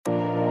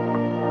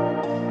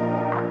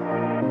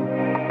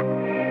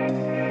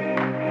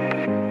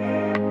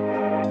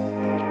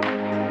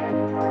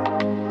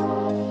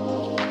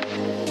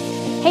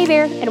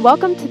there, and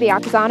welcome to the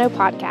Auxano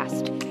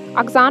podcast.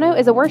 Auxano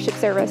is a worship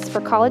service for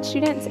college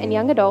students and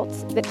young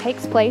adults that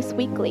takes place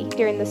weekly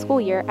during the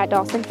school year at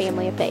Dawson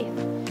Family of Faith.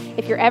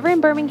 If you're ever in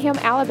Birmingham,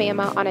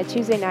 Alabama on a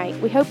Tuesday night,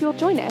 we hope you'll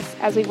join us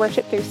as we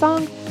worship through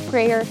song,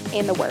 prayer,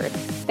 and the Word.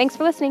 Thanks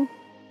for listening.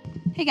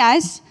 Hey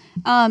guys,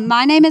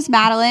 my name is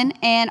Madeline,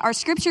 and our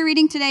scripture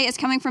reading today is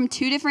coming from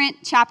two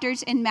different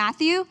chapters in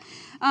Matthew.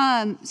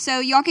 So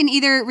y'all can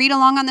either read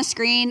along on the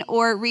screen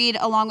or read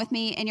along with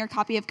me in your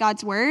copy of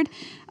God's Word.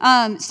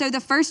 So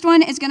the first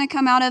one is going to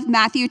come out of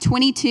Matthew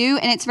 22,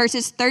 and it's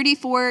verses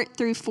 34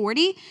 through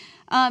 40,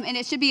 and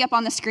it should be up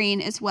on the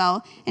screen as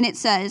well. And it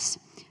says,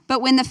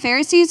 "But when the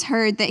Pharisees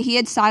heard that he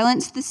had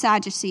silenced the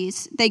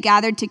Sadducees, they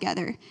gathered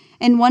together,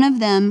 and one of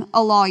them,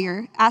 a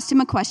lawyer, asked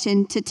him a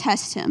question to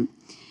test him.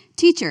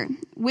 'Teacher,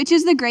 which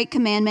is the great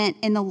commandment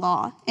in the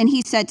law?' And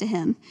he said to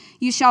him,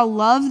 'You shall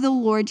love the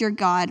Lord your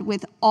God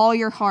with all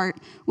your heart,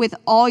 with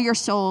all your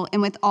soul,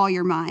 and with all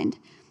your mind.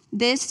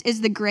 This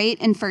is the great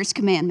and first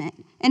commandment.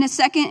 And a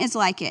second is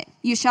like it.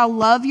 You shall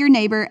love your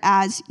neighbor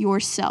as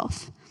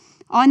yourself.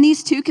 On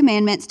these two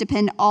commandments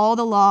depend all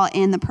the law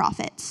and the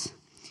prophets.'"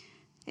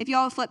 If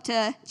y'all flip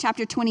to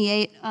chapter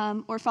 28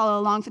 or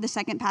follow along for the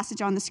second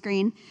passage on the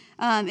screen,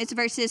 it's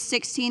verses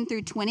 16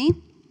 through 20.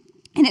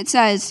 And it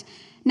says,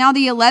 "Now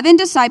the 11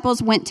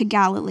 disciples went to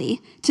Galilee,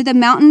 to the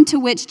mountain to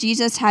which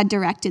Jesus had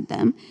directed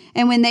them.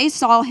 And when they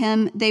saw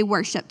him, they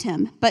worshipped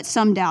him, but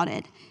some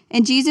doubted.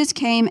 And Jesus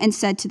came and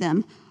said to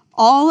them,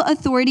 'All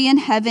authority in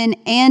heaven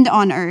and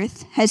on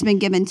earth has been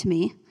given to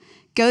me.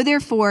 Go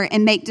therefore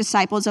and make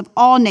disciples of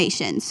all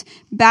nations,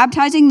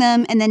 baptizing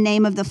them in the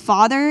name of the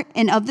Father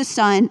and of the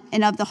Son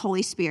and of the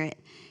Holy Spirit,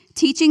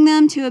 teaching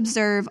them to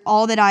observe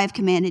all that I have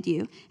commanded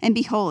you. And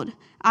behold,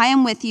 I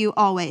am with you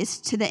always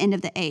to the end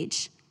of the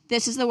age.'"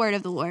 This is the word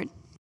of the Lord.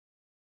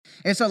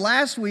 And so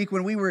last week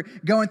when we were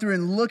going through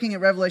and looking at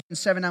Revelation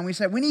 7:9, we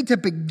said we need to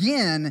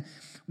begin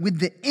with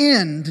the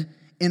end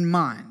in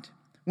mind.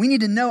 We need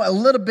to know a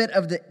little bit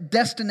of the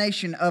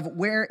destination of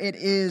where it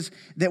is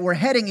that we're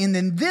heading. And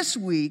then this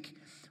week,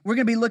 we're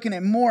going to be looking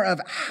at more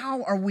of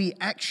how are we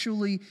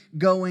actually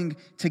going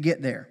to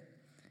get there.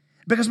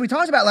 Because we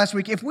talked about last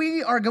week, if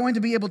we are going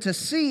to be able to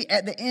see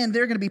at the end,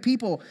 there are going to be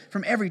people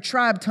from every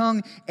tribe,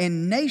 tongue,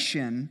 and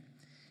nation.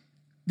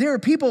 There are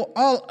people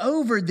all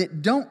over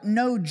that don't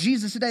know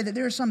Jesus today, that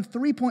there are some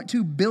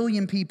 3.2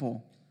 billion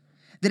people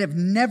that have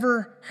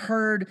never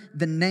heard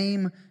the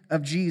name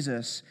of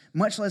Jesus,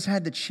 much less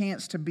had the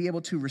chance to be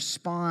able to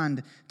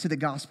respond to the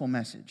gospel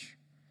message.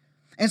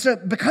 And so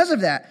because of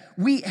that,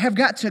 we have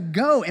got to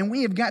go and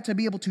we have got to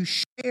be able to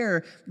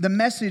share the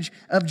message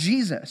of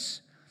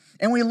Jesus.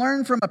 And we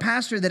learned from a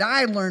pastor that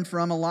I learned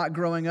from a lot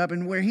growing up,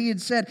 and where he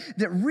had said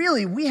that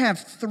really we have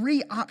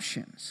three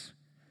options: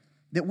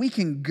 that we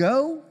can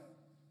go,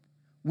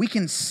 we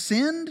can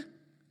send,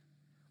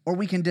 or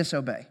we can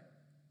disobey.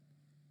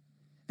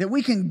 That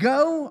we can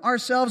go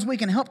ourselves, we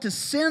can help to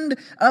send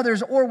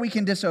others, or we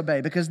can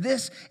disobey, because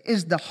this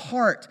is the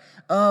heart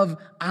of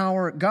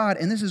our God,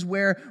 and this is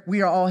where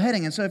we are all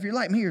heading. And so if you're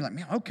like me,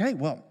 man, okay,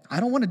 well, I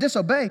don't want to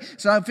disobey,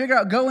 so I figure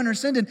out going or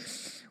sending.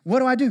 What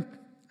do I do?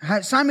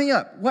 Sign me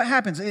up. What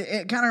happens?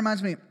 It kind of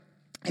reminds me,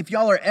 if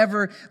y'all are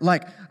ever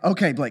like,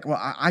 okay, Blake, well,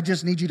 I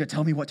just need you to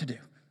tell me what to do,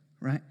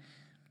 right?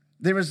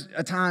 There was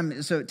a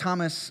time, so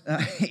Thomas,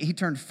 he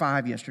turned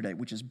 5 yesterday,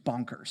 which is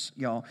bonkers,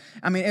 y'all.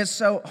 I mean, it's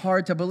so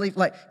hard to believe.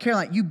 Like,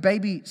 Caroline, you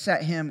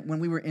babysat him when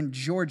we were in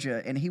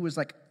Georgia, and he was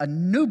like a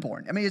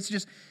newborn. I mean, it's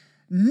just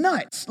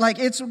nuts. Like,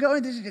 it's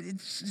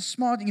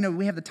small,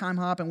 we have the time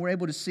hop, and we're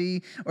able to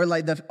see, or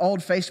like the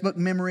old Facebook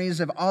memories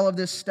of all of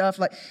this stuff,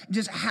 like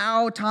just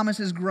how Thomas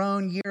has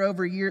grown year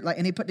over year. Like,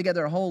 and he put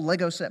together a whole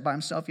Lego set by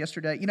himself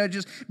yesterday.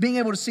 Just being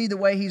able to see the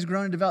way he's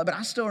grown and developed. But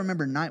I still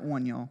remember night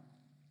one, y'all.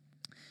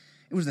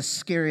 It was the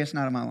scariest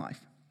night of my life.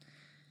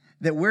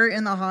 That we're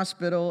in the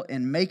hospital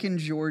in Macon,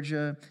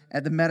 Georgia,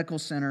 at the medical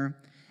center,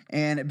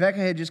 and Becca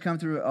had just come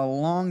through a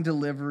long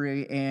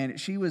delivery, and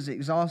she was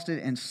exhausted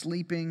and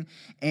sleeping,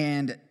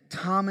 and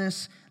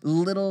Thomas,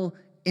 little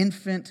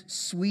infant,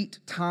 sweet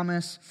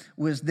Thomas,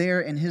 was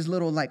there in his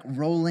little like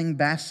rolling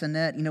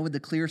bassinet, with the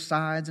clear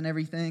sides and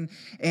everything.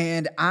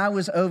 And I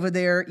was over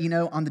there,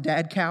 on the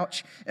dad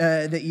couch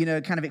that,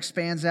 kind of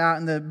expands out,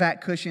 and the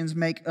back cushions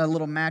make a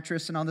little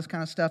mattress and all this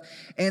kind of stuff.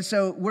 And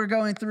so we're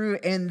going through,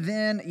 and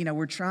then,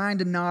 we're trying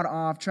to nod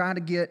off, trying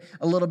to get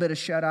a little bit of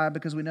shut-eye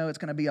because we know it's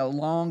going to be a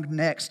long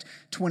next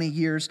 20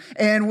 years.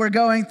 And we're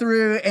going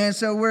through, and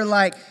so we're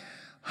like,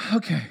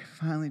 okay,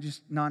 finally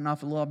just nodding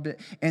off a little bit.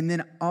 And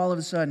then all of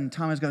a sudden,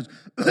 Thomas goes,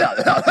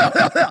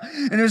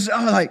 and it's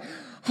like,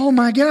 oh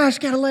my gosh,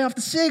 got to lay off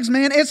the cigs,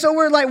 man. And so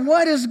we're like,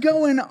 what is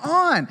going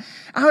on?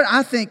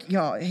 I think,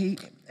 y'all,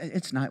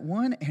 it's night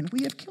one, and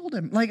we have killed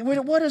him. Like,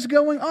 what is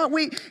going on?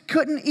 We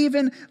couldn't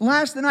even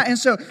last the night. And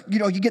so, you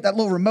get that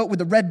little remote with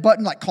the red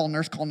button, like, call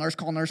nurse, call nurse,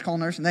 call nurse, call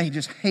nurse. And they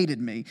just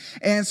hated me.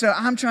 And so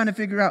I'm trying to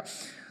figure out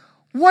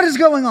what is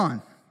going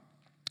on.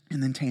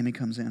 And then Tammy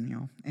comes in,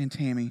 y'all. And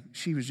Tammy,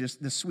 she was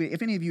just the sweet.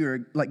 If any of you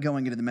are like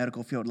going into the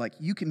medical field, like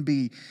you can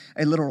be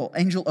a literal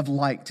angel of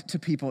light to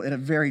people in a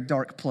very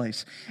dark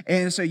place.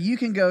 And so you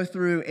can go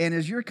through, and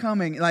as you're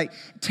coming, like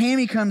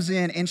Tammy comes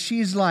in and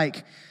she's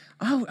like,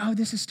 oh,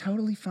 this is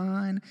totally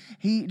fine.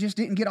 He just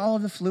didn't get all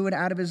of the fluid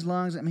out of his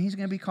lungs. I mean, he's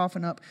going to be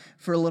coughing up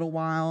for a little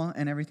while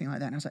and everything like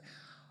that. And I was like,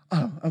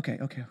 oh, okay.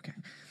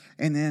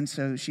 And then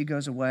so she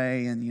goes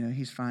away and,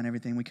 he's fine,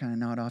 everything. We kind of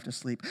nod off to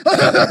sleep.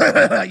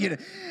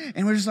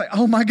 And we're just like,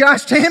 oh my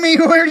gosh, Tammy,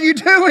 what are you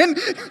doing?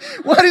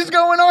 What is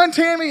going on,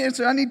 Tammy? And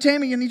so I need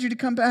you to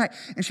come back.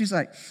 And she's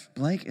like,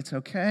 Blake, it's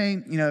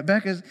okay.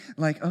 Becca's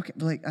like, okay,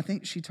 Blake, I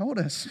think she told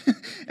us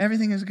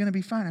everything is going to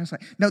be fine. I was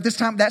like, no, this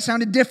time that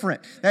sounded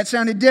different. That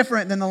sounded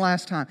different than the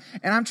last time.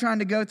 And I'm trying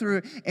to go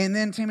through, and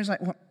then Tammy's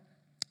like, well,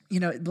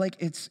 Blake,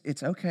 it's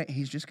okay.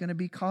 He's just going to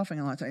be coughing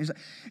a lot of times. He's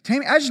like,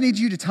 Tammy, I just need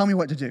you to tell me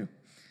what to do.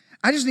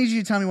 I just need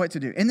you to tell me what to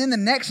do. And then the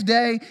next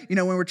day,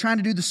 when we're trying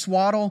to do the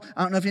swaddle,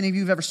 I don't know if any of you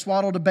have ever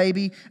swaddled a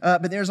baby,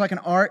 but there's like an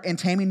art, and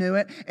Tammy knew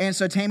it. And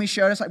so Tammy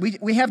showed us, like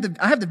I have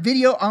the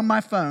video on my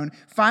phone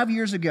 5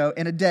 years ago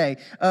in a day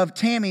of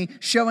Tammy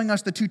showing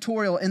us the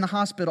tutorial in the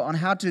hospital on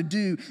how to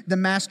do the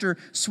master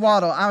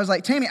swaddle. I was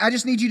like, Tammy, I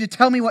just need you to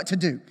tell me what to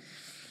do.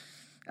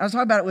 I was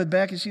talking about it with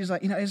Beck, and she was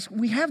like,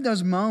 we have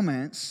those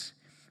moments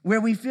where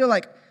we feel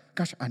like,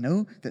 gosh, I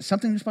know that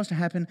something is supposed to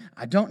happen.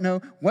 I don't know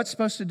what's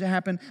supposed to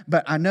happen,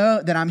 but I know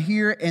that I'm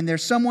here and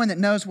there's someone that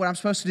knows what I'm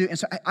supposed to do. And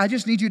so I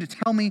just need you to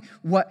tell me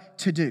what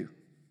to do.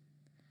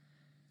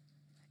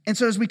 And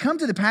so as we come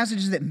to the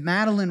passages that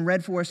Madeline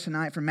read for us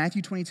tonight from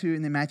Matthew 22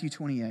 and then Matthew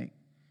 28,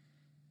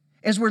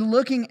 as we're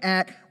looking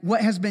at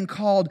what has been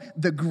called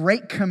the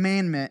Great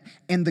Commandment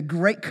and the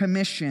Great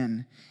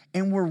Commission,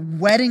 and we're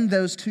wedding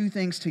those two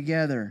things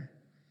together,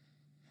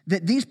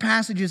 that these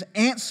passages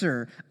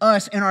answer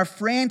us in our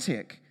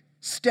frantic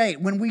state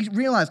when we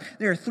realize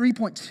there are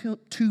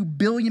 3.2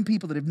 billion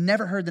people that have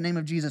never heard the name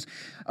of Jesus.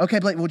 Okay,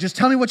 Blake, well, just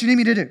tell me what you need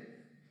me to do,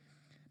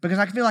 because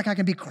I feel like I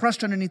can be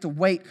crushed underneath the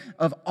weight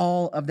of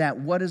all of that.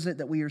 What is it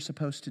that we are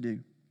supposed to do?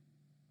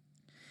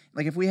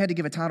 Like if we had to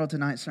give a title to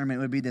tonight's sermon,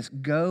 it would be this: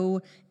 Go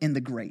in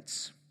the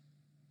Greats.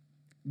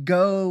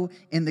 Go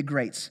in the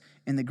Greats,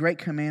 in the Great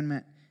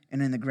Commandment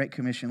and in the Great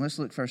Commission. Let's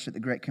look first at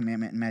the Great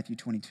Commandment in Matthew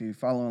 22.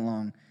 Follow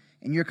along.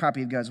 And your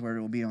copy of God's Word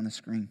will be on the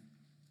screen.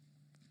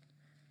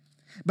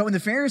 But when the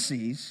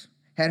Pharisees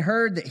had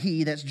heard that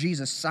he, that's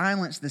Jesus,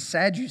 silenced the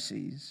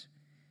Sadducees,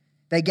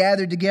 they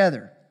gathered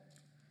together.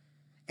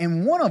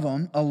 And one of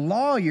them, a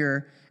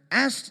lawyer,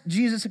 asked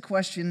Jesus a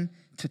question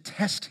to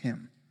test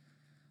him.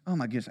 Oh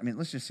my goodness. I mean,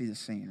 let's just see the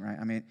scene, right?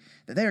 I mean,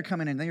 that they are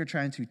coming in, they are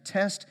trying to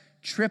test,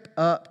 trip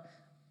up,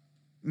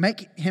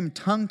 make him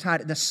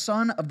tongue-tied, the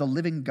Son of the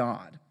living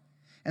God.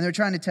 And they're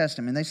trying to test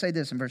him. And they say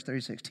this in verse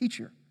 36,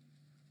 Teacher,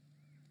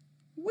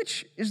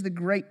 which is the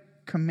great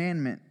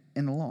commandment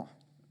in the law?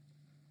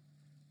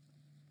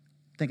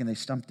 Thinking they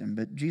stumped him,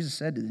 but Jesus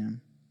said to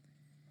them,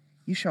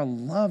 You shall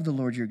love the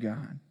Lord your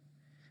God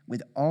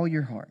with all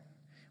your heart,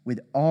 with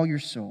all your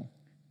soul,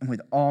 and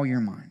with all your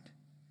mind.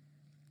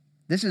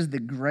 This is the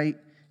great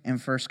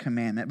and first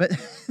commandment. But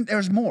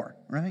there's more,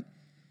 right?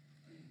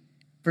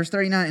 Verse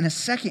 39, and a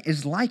second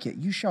is like it.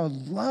 You shall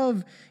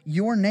love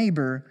your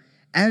neighbor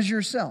as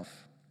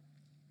yourself.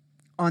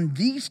 On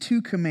these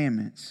two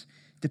commandments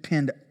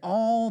depend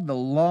all the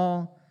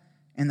law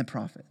and the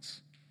prophets.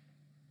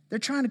 They're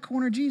trying to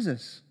corner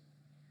Jesus.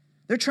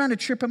 They're trying to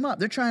trip him up.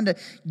 They're trying to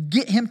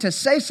get him to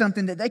say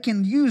something that they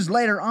can use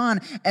later on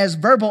as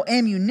verbal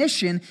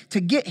ammunition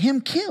to get him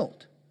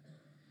killed.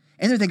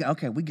 And they're thinking,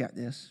 okay, we got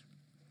this.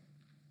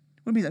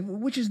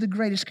 Which is the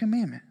greatest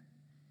commandment?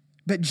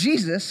 But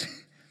Jesus,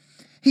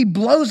 he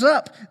blows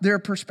up their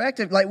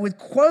perspective, like with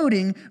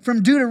quoting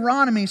from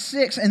Deuteronomy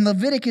 6 and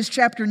Leviticus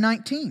chapter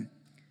 19.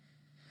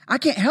 I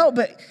can't help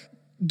but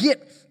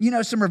get,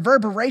 some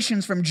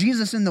reverberations from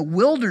Jesus in the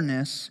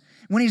wilderness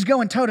when he's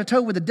going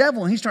toe-to-toe with the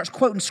devil and he starts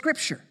quoting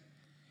scripture.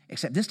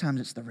 Except this time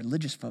it's the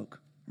religious folk,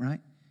 right?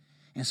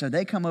 And so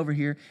they come over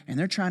here and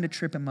they're trying to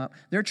trip him up.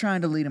 They're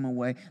trying to lead him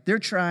away. They're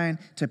trying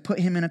to put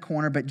him in a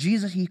corner. But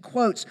Jesus, he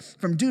quotes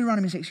from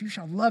Deuteronomy 6, You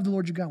shall love the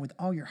Lord your God with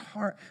all your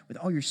heart, with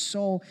all your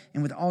soul,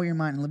 and with all your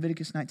mind. In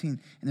Leviticus 19,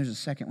 and there's a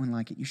second one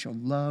like it. You shall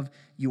love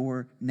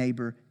your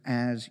neighbor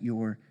as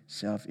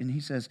yourself. And he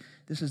says,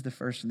 this is the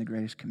first and the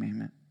greatest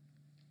commandment.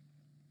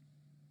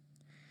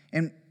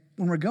 And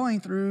when we're going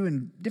through,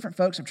 and different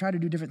folks have tried to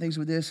do different things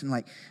with this, and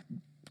like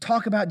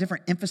talk about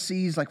different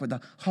emphases, like with the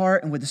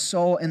heart and with the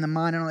soul and the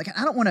mind. And I'm like,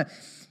 I don't want to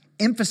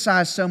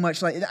emphasize so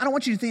much. Like, I don't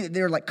want you to think that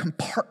they're like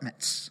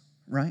compartments,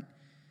 right?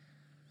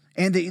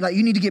 And that like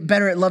you need to get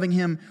better at loving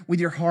him with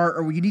your heart,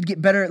 or you need to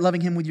get better at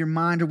loving him with your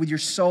mind or with your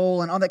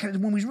soul and all that kind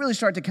of. When we really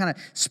start to kind of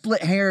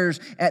split hairs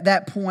at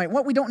that point,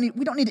 we don't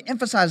need to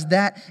emphasize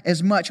that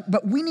as much,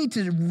 but we need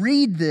to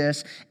read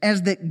this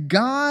as that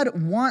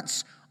God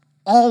wants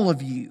all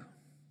of you,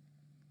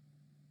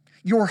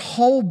 your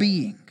whole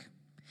being.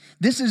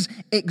 This is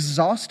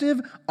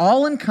exhaustive,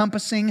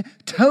 all-encompassing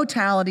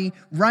totality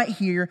right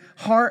here,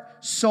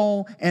 heart,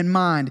 soul, and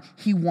mind.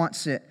 He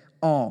wants it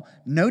all.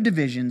 No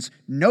divisions,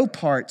 no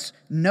parts,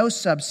 no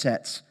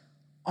subsets,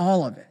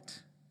 all of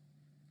it.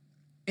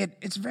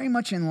 It's very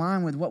much in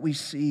line with what we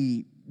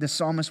see the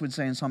psalmist would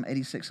say in Psalm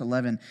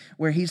 86:11,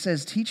 where he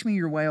says, teach me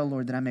your way, O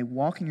Lord, that I may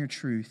walk in your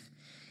truth.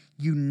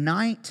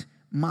 Unite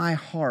my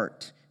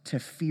heart to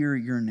fear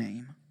your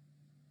name.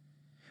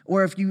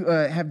 Or if you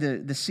have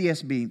the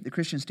CSB, the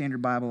Christian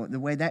Standard Bible, the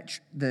way that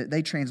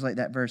they translate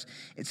that verse,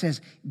 it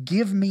says,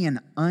 give me an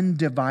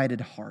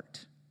undivided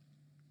heart.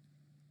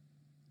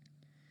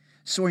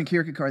 Søren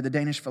Kierkegaard, the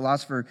Danish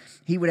philosopher,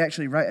 he would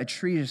actually write a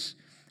treatise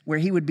where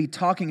he would be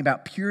talking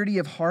about purity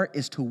of heart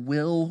is to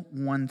will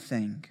one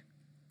thing.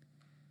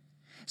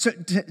 So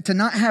to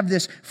not have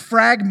this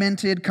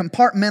fragmented,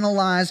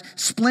 compartmentalized,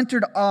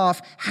 splintered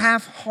off,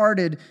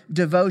 half-hearted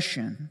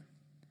devotion,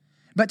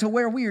 but to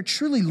where we are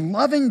truly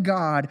loving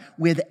God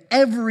with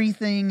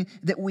everything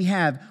that we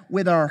have,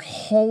 with our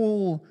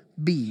whole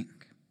being,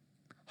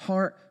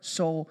 heart,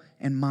 soul,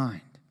 and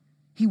mind.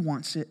 He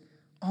wants it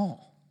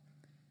all.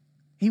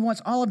 He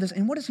wants all of this.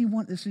 And what does he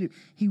want this to do?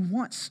 He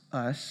wants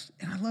us,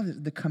 and I love this,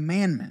 the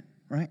commandment,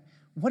 right?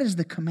 What is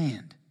the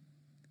command?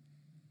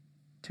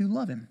 To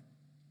love him.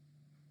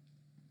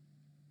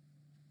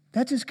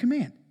 That's his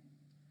command.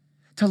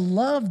 To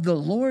love the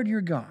Lord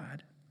your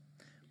God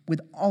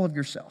with all of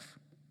yourself.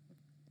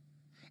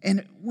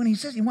 And when he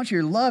says he wants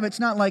your love, it's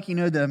not like,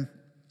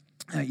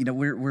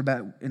 we're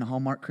about in a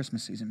Hallmark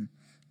Christmas season.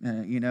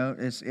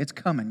 It's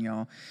coming,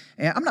 y'all.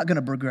 And I'm not going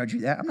to begrudge you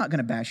that. I'm not going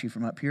to bash you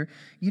from up here.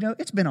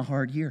 It's been a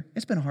hard year.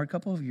 It's been a hard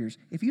couple of years.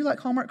 If you like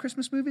Hallmark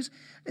Christmas movies,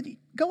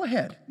 go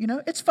ahead.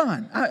 It's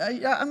fun.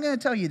 I'm going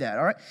to tell you that,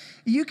 all right?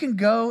 You can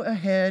go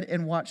ahead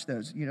and watch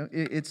those.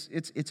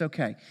 It's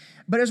okay.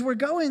 But as we're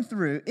going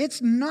through,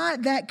 it's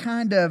not that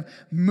kind of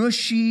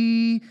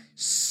mushy,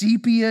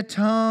 sepia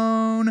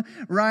tone,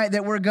 right,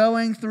 that we're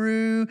going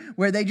through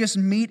where they just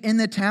meet in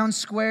the town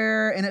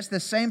square and it's the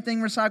same thing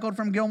recycled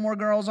from Gilmore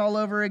Girls all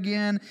over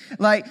again.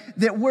 Like,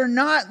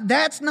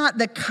 that's not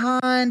the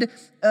kind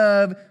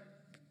of,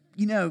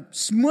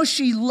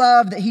 smushy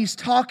love that he's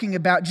talking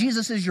about.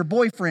 Jesus is your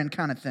boyfriend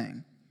kind of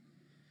thing.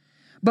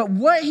 But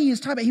what he is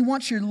talking about, he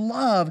wants your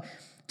love,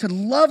 to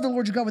love the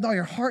Lord your God with all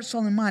your heart,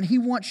 soul, and mind. He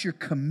wants your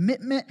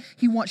commitment.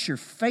 He wants your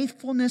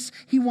faithfulness.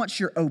 He wants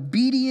your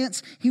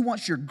obedience. He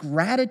wants your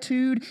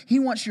gratitude. He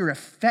wants your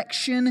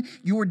affection,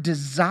 your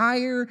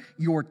desire,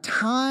 your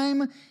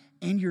time,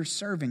 and your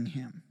serving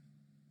him.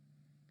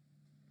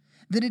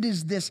 That it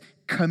is this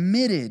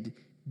committed,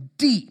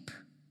 deep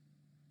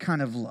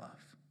kind of love.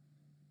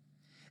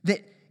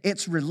 That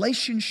it's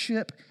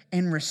relationship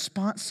and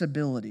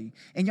responsibility.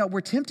 And y'all, we're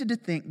tempted to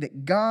think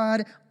that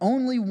God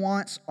only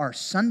wants our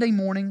Sunday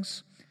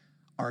mornings,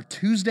 our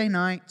Tuesday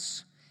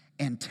nights,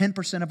 and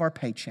 10% of our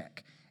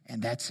paycheck. And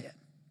that's it.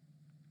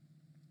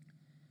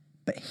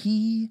 But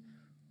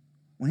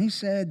when he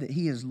said that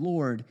he is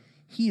Lord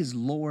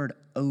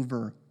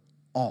over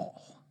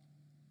all.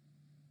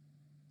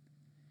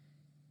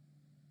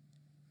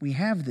 We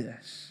have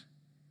this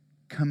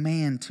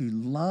command to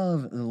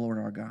love the Lord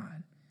our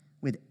God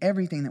with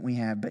everything that we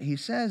have. But he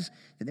says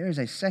that there is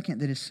a second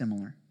that is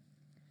similar.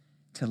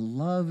 To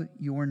love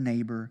your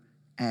neighbor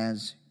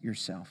as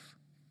yourself.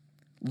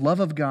 Love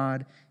of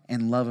God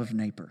and love of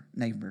neighbor.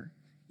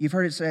 You've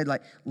heard it said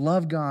like,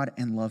 love God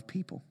and love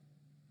people.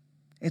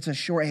 It's a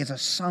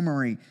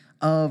summary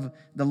of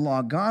the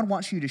law. God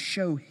wants you to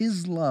show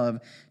his love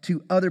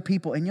to other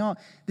people. And y'all,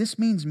 this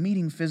means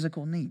meeting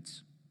physical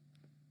needs.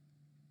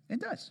 It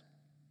does.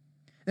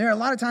 There are a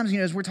lot of times,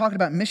 as we're talking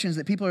about missions,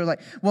 that people are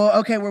like, well,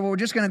 okay, we're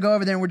just going to go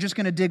over there and we're just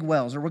going to dig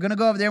wells. Or we're going to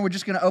go over there and we're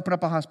just going to open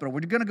up a hospital. We're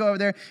going to go over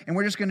there and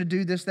we're just going to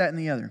do this, that, and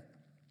the other.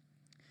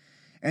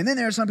 And then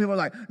there are some people who are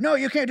like, no,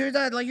 you can't do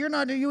that. Like, you're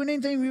not doing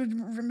anything.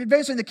 You're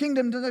advancing the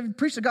kingdom to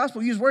preach the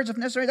gospel, use words if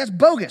necessary. That's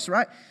bogus,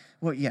 right?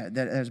 Well, yeah,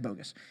 that is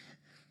bogus.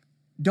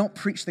 Don't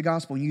preach the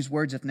gospel and use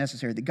words if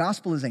necessary. The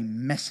gospel is a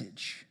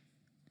message.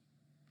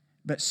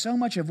 But so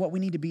much of what we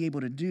need to be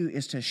able to do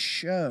is to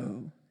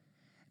show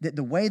that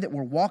the way that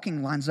we're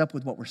walking lines up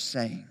with what we're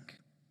saying.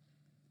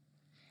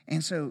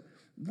 And so,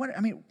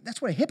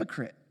 that's what a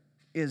hypocrite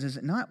is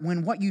it not?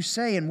 When what you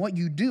say and what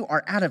you do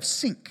are out of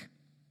sync.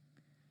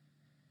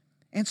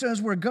 And so as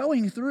we're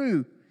going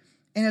through,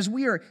 and as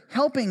we are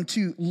helping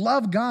to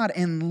love God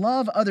and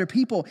love other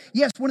people,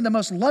 yes, one of the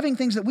most loving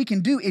things that we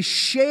can do is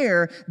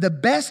share the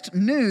best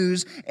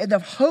news and the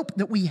hope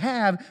that we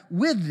have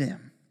with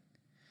them.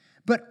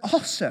 But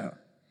also,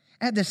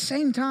 at the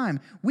same time,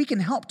 we can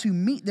help to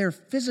meet their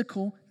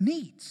physical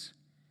needs.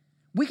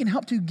 We can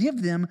help to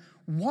give them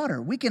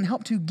water. We can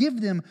help to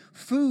give them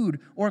food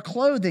or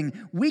clothing.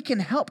 We can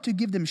help to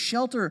give them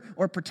shelter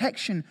or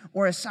protection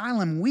or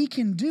asylum. We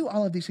can do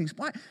all of these things.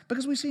 Why?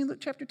 Because we see in Luke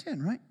chapter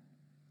 10, right?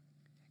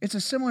 It's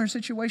a similar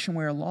situation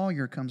where a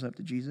lawyer comes up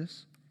to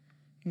Jesus.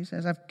 He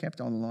says, I've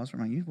kept all the laws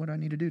from my youth. What do I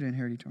need to do to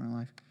inherit eternal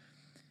life?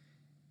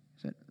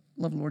 He said,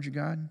 love the Lord your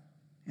God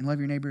and love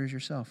your neighbor as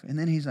yourself. And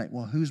then he's like,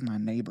 well, who's my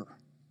neighbor?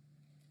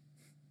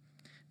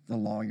 The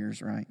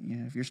lawyers, right?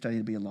 If you're studying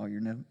to be a lawyer,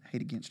 no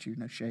hate against you,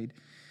 no shade.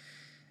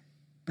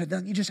 But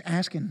then you're just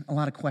asking a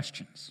lot of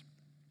questions.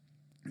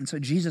 And so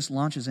Jesus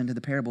launches into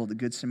the parable of the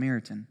Good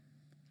Samaritan,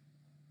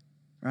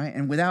 right?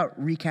 And without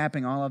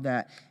recapping all of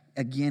that,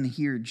 again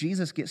here,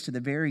 Jesus gets to the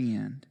very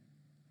end.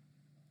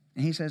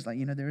 And he says,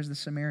 there's the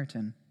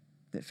Samaritan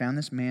that found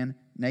this man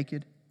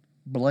naked,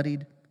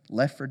 bloodied,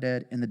 left for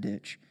dead in the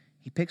ditch.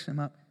 He picks him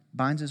up,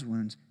 binds his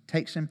wounds,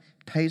 takes him,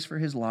 pays for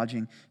his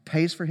lodging,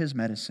 pays for his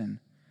medicine,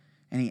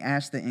 and he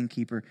asks the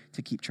innkeeper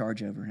to keep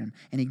charge over him.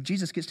 And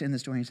Jesus gets to end the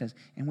story and he says,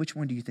 and which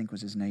one do you think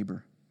was his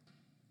neighbor?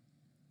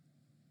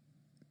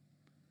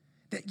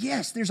 That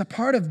yes, there's a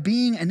part of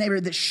being a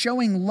neighbor, that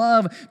showing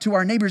love to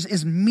our neighbors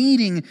is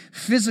meeting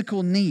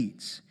physical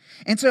needs.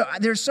 And so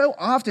there's so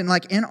often,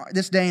 like in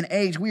this day and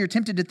age, we are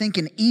tempted to think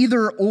in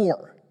either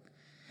or.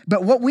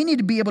 But what we need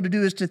to be able to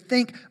do is to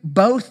think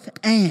both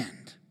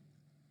and.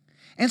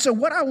 And so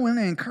what I want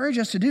to encourage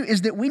us to do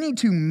is that we need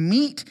to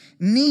meet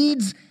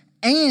needs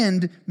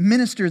and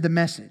minister the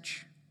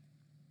message.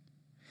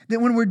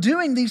 That when we're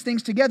doing these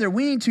things together,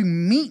 we need to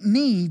meet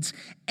needs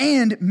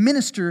and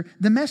minister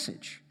the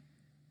message.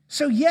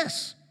 So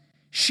yes,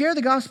 share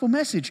the gospel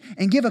message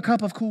and give a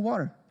cup of cool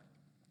water.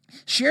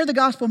 Share the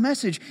gospel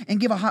message and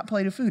give a hot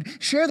plate of food.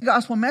 Share the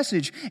gospel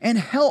message and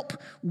help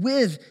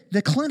with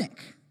the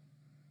clinic.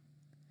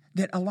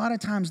 That a lot of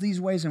times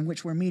these ways in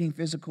which we're meeting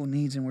physical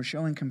needs and we're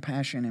showing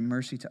compassion and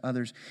mercy to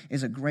others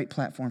is a great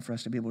platform for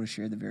us to be able to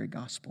share the very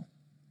gospel.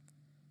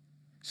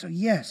 So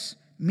yes,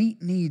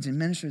 meet needs and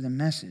minister the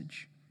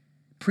message.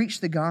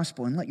 Preach the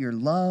gospel and let your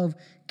love,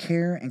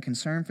 care, and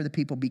concern for the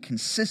people be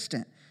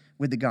consistent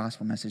with the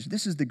gospel message.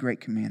 This is the great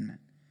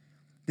commandment.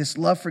 This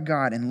love for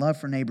God and love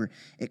for neighbor,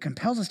 it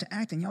compels us to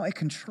act, and it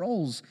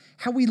controls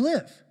how we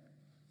live.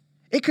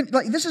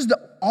 This is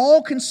the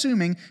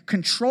all-consuming,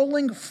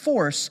 controlling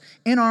force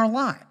in our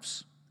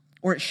lives,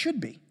 or it should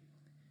be.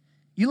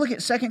 You look at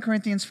 2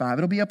 Corinthians 5,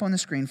 it'll be up on the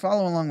screen.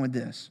 Follow along with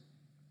this.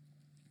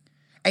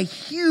 A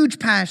huge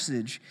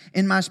passage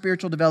in my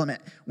spiritual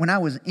development when I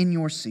was in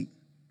your seat,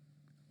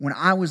 when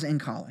I was in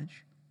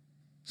college.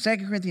 2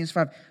 Corinthians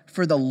 5,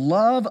 for the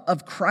love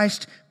of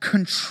Christ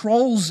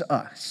controls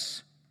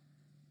us.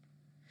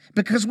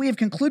 Because we have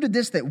concluded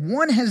this, that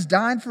one has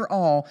died for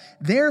all,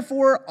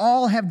 therefore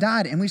all have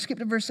died. And we skipped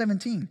to verse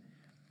 17.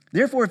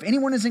 Therefore, if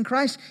anyone is in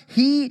Christ,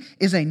 he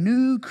is a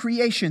new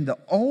creation. The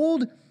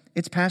old,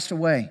 it's passed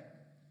away.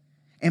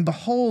 And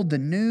behold, the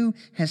new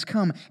has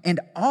come.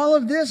 And all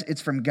of this,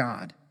 it's from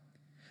God,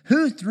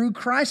 who through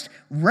Christ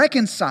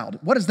reconciled.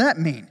 What does that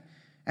mean?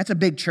 That's a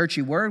big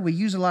churchy word. We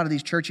use a lot of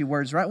these churchy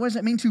words, right? What does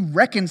it mean to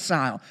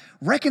reconcile?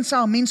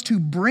 Reconcile means to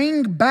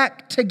bring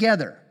back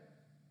together.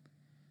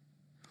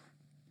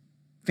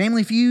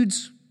 Family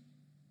feuds,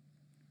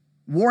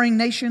 warring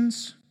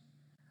nations,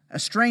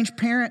 estranged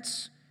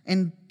parents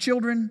and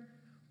children,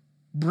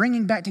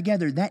 bringing back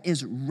together, that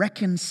is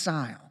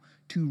reconcile,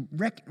 to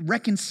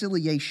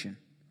reconciliation.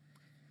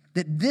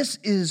 That this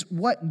is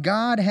what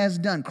God has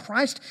done.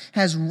 Christ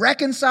has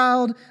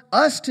reconciled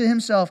us to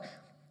himself,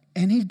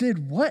 and he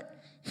did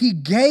what? He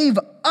gave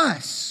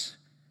us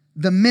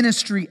the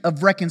ministry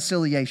of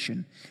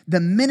reconciliation, the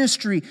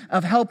ministry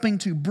of helping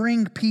to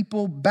bring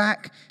people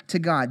back to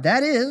God.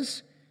 That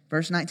is,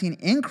 verse 19,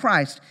 in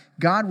Christ,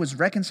 God was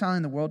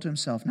reconciling the world to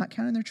himself, not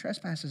counting their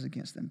trespasses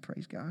against them,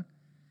 praise God,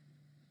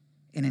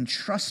 and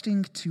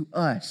entrusting to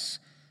us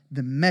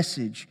the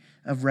message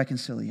of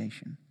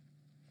reconciliation.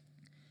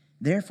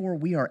 Therefore,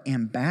 we are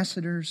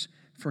ambassadors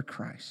for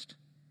Christ,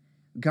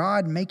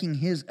 God making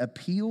his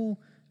appeal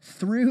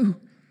through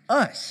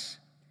us.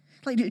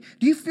 Do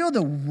you feel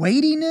the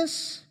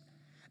weightiness,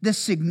 the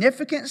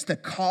significance, the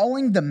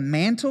calling, the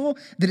mantle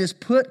that is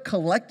put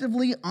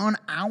collectively on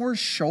our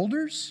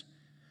shoulders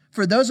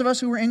for those of us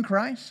who are in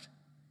Christ?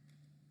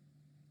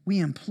 We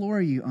implore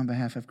you on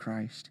behalf of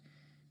Christ,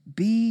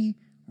 be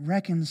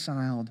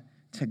reconciled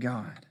to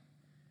God.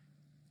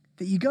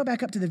 That you go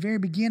back up to the very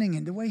beginning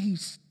and the way he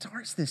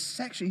starts this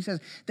section, he says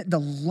that the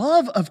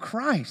love of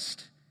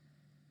Christ,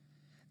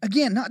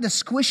 again, not the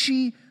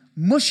squishy,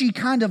 mushy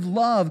kind of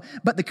love,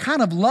 but the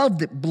kind of love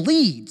that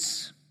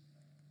bleeds.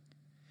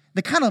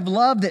 The kind of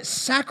love that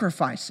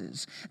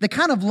sacrifices. The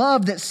kind of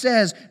love that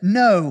says,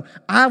 no,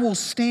 I will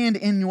stand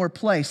in your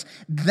place.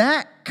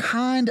 That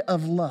kind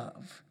of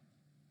love,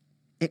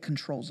 it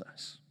controls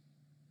us.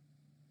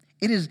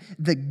 It is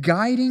the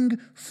guiding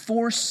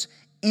force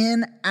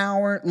in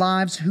our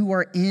lives who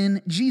are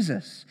in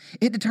Jesus.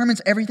 It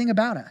determines everything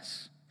about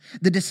us.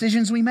 The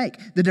decisions we make,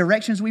 the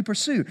directions we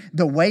pursue,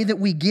 the way that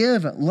we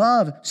give,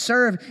 love,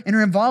 serve, and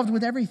are involved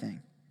with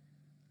everything.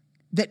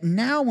 That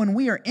now when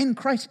we are in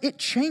Christ, it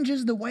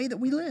changes the way that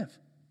we live.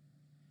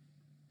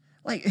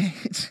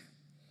 It's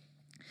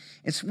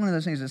one of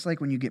those things, it's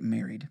like when you get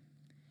married.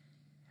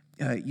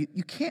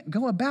 You can't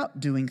go about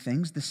doing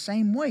things the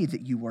same way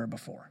that you were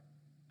before,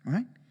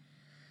 right?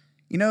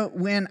 You know,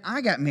 when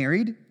I got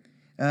married,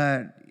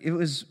 it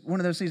was one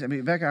of those things. I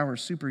mean, Becca and I were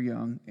super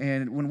young,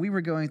 and when we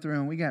were going through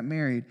and we got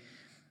married,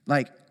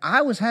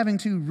 I was having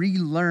to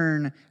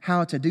relearn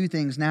how to do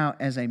things now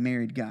as a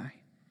married guy.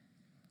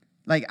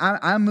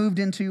 I moved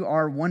into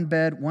our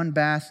 1-bed,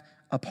 1-bath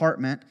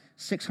apartment,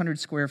 600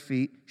 square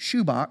feet,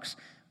 shoebox,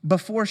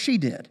 before she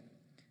did.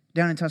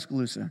 down in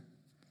Tuscaloosa.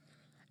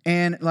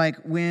 And like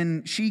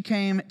when she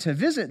came to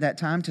visit that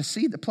time to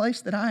see the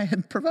place that I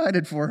had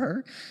provided for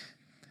her,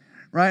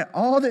 right,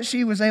 all that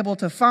she was able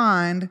to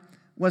find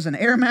was an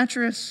air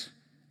mattress,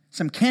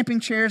 some camping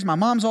chairs, my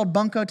mom's old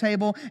bunco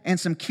table, and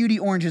some cutie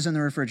oranges in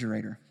the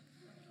refrigerator.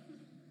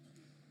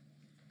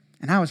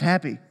 And I was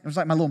happy. It was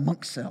like my little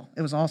monk cell.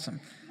 It was awesome.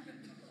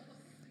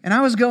 And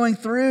I was going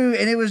through,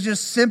 and it was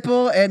just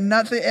simple and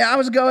nothing.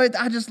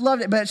 I just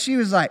loved it. But she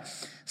was like,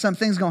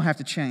 something's going to have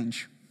to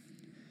change.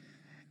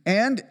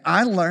 And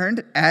I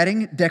learned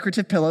adding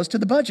decorative pillows to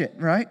the budget,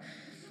 right?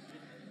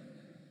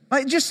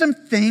 Like just some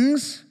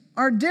things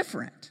are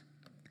different.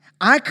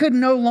 I could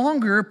no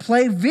longer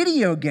play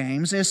video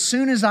games as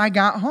soon as I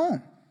got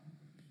home.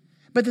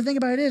 But the thing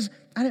about it is,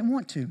 I didn't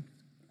want to.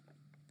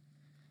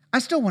 I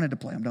still wanted to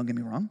play them, don't get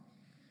me wrong.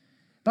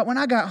 But when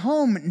I got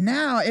home,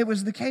 now it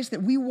was the case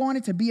that we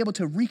wanted to be able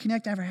to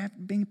reconnect after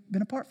having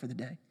been apart for the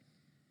day.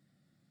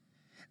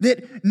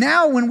 That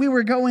now when we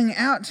were going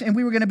out and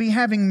we were going to be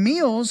having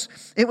meals,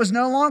 it was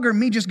no longer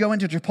me just going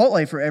to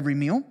Chipotle for every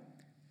meal.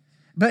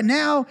 But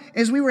now,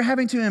 as we were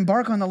having to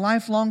embark on the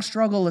lifelong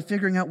struggle of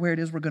figuring out where it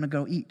is we're going to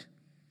go eat,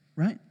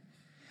 right?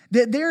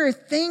 That there are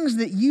things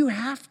that you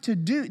have to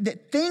do,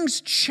 that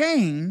things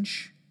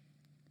change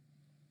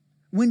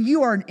when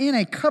you are in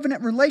a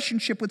covenant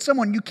relationship with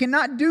someone. You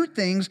cannot do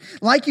things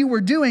like you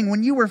were doing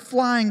when you were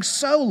flying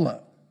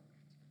solo.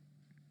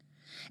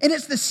 And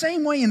it's the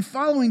same way in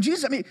following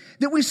Jesus. I mean,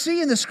 that we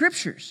see in the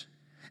scriptures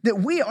that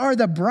we are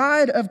the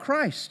bride of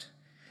Christ.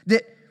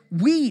 That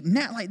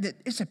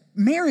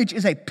marriage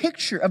is a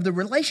picture of the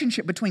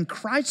relationship between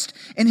Christ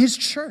and his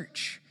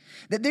church.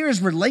 That there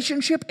is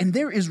relationship and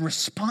there is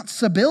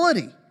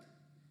responsibility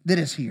that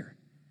is here.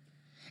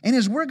 And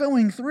as we're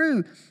going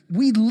through,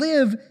 we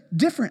live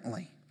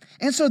differently.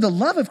 And so the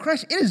love of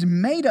Christ, it has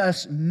made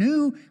us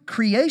new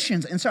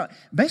creations. And so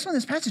based on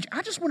this passage,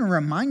 I just want to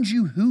remind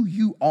you who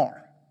you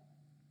are.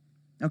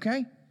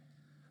 Okay?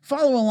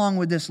 Follow along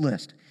with this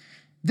list.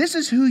 This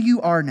is who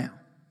you are now.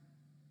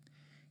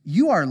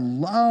 You are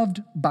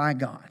loved by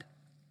God.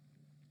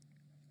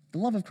 The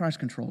love of Christ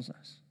controls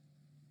us.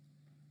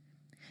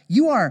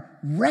 You are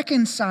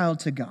reconciled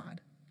to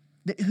God.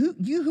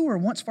 You who were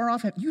once far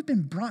off, you've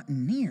been brought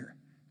near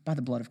by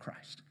the blood of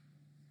Christ.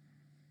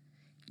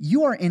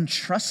 You are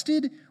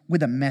entrusted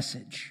with a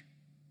message.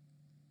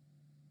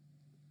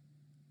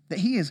 That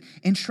he has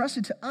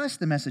entrusted to us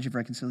the message of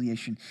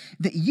reconciliation.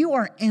 That you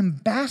are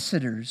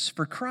ambassadors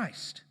for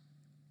Christ.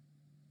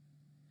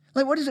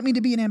 Like, what does it mean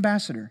to be an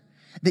ambassador?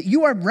 That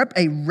you are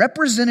a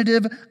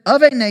representative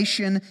of a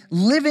nation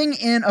living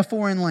in a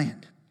foreign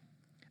land.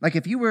 Like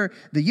if you were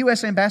the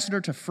U.S. ambassador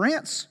to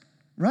France,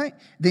 right?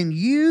 Then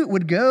you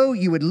would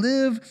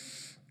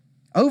live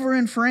over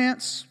in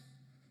France.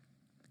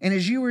 And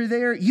as you were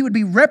there, you would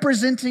be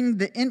representing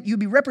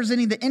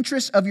the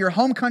interests of your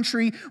home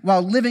country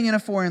while living in a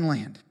foreign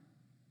land.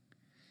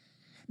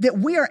 That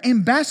we are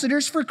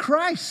ambassadors for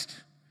Christ.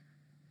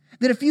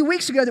 That a few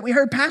weeks ago that we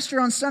heard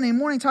Pastor on Sunday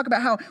morning talk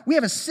about how we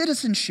have a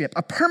citizenship,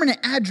 a permanent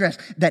address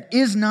that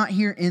is not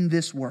here in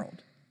this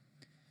world.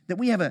 That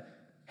we have a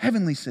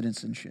heavenly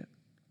citizenship.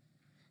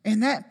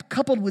 And that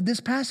coupled with this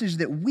passage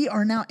that we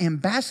are now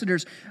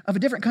ambassadors of a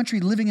different country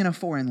living in a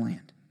foreign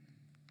land.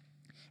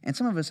 And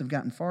some of us have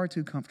gotten far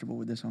too comfortable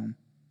with this home.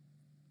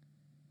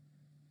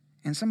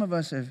 And some of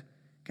us have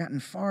gotten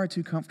far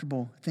too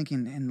comfortable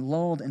thinking and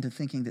lulled into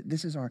thinking that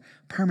this is our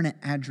permanent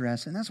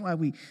address. And that's why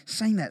we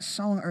sang that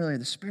song earlier,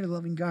 the Spirit of the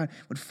living God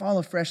would fall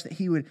afresh, that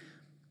he would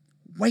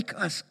wake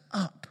us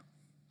up.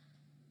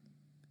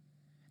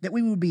 That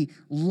we would be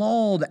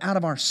lulled out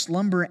of our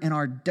slumber and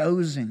our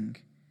dozing.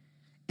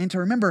 And to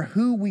remember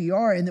who we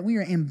are and that we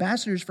are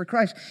ambassadors for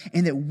Christ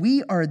and that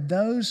we are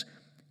those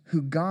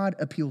who God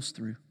appeals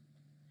through.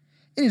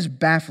 It is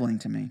baffling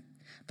to me.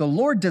 The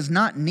Lord does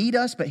not need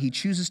us, but he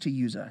chooses to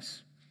use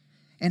us.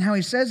 And how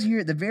he says here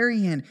at the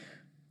very end,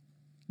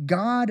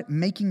 God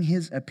making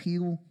his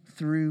appeal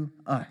through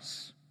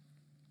us.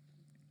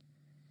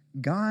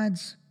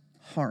 God's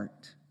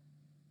heart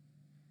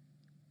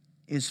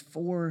is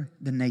for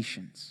the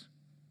nations.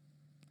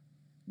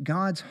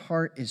 God's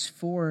heart is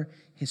for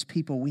his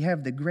people. We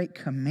have the great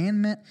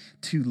commandment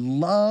to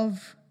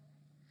love.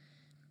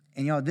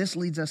 And y'all, this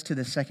leads us to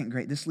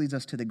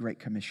the Great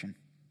Commission.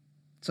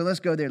 So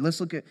let's go there. Let's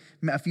look at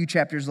a few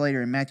chapters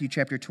later in Matthew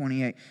chapter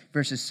 28,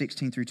 verses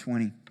 16 through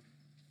 20.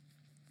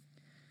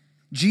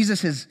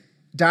 Jesus has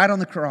died on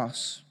the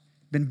cross,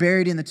 been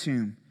buried in the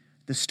tomb,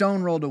 the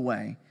stone rolled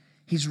away.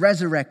 He's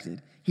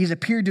resurrected. He's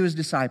appeared to his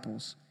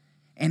disciples.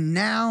 And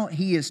now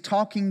he is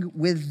talking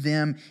with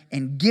them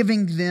and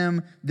giving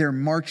them their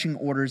marching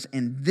orders.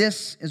 And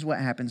this is what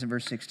happens in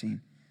verse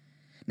 16.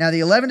 Now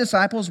the 11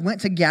 disciples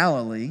went to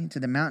Galilee, to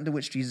the mountain to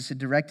which Jesus had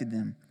directed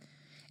them.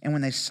 And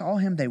when they saw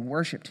him, they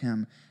worshiped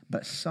him,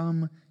 but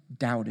some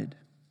doubted.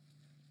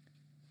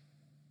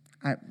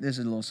 This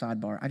is a little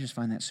sidebar. I just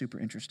find that super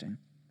interesting.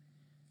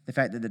 The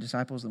fact that the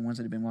disciples, the ones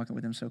that have been walking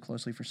with him so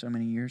closely for so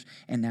many years,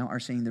 and now are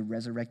seeing the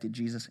resurrected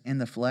Jesus in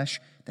the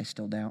flesh, they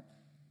still doubt.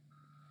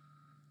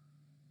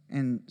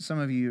 And some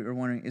of you are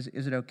wondering, is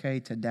it okay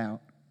to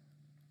doubt?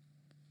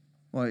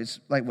 Well, it's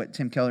like what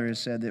Tim Keller has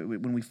said, that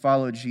when we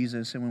follow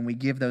Jesus and when we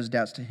give those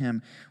doubts to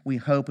him, we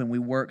hope and we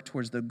work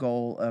towards the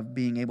goal of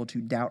being able to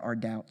doubt our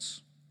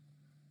doubts.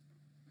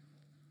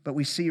 But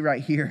we see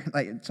right here,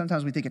 like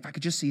sometimes we think, if I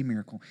could just see a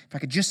miracle, if I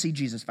could just see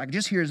Jesus, if I could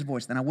just hear his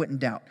voice, then I wouldn't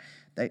doubt.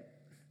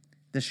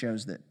 This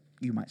shows that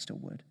you might still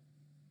would.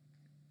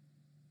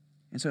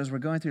 And so as we're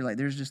going through, like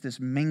there's just this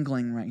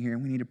mingling right here,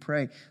 and we need to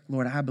pray,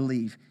 Lord, I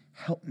believe,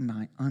 help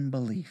my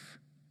unbelief.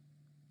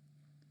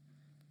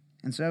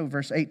 And so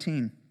verse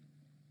 18,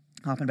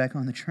 hopping back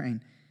on the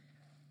train,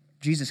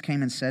 Jesus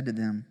came and said to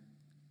them,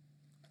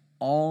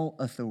 all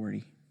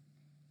authority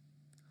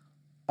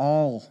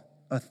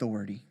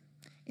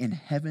in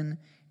heaven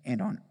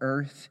and on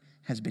earth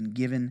has been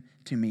given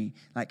to me.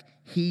 Like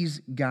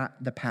he's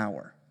got the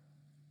power.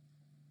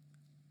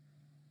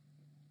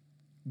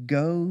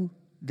 Go,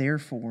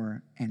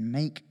 therefore, and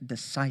make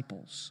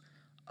disciples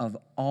of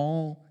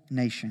all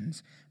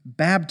nations,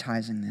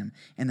 baptizing them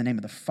in the name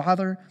of the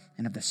Father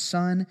and of the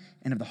Son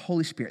and of the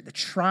Holy Spirit, the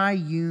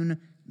triune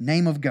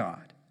name of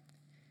God,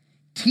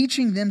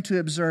 teaching them to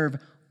observe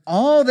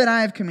all that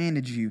I have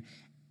commanded you.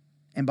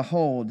 And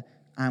behold,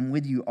 I'm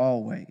with you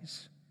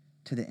always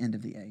to the end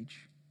of the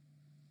age.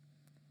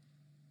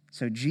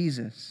 So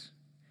Jesus,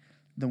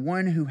 the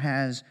one who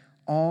has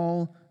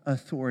all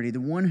authority,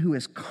 the one who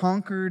has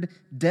conquered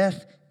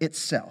death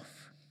itself,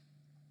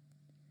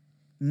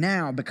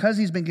 now, because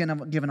he's been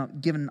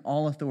given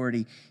all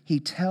authority, he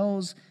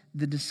tells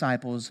the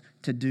disciples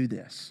to do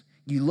this.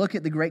 You look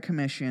at the Great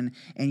Commission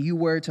and you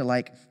were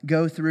to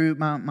go through,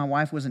 my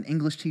wife was an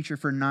English teacher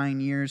for 9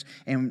 years,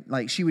 and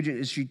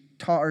she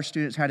taught our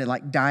students how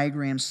to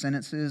diagram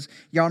sentences.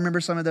 Y'all remember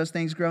some of those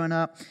things growing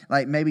up?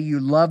 Like maybe you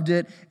loved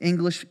it,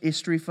 English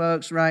history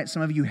folks, right?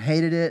 Some of you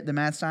hated it, the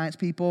math science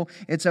people.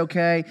 It's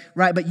okay,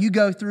 right? But you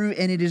go through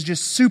and it is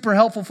just super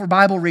helpful for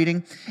Bible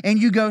reading.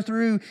 And you go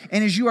through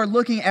and as you are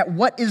looking at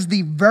what is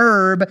the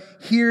verb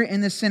here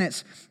in this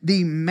sentence,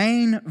 the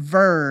main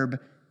verb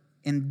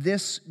in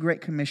this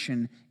Great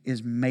Commission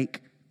is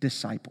make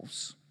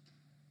disciples.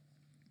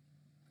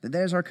 That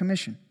is our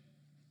commission,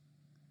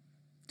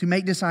 to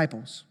make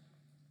disciples.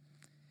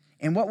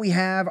 And what we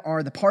have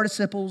are the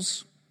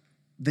participles,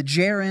 the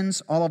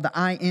gerunds, all of the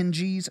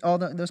ings,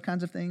 those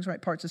kinds of things,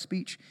 right? Parts of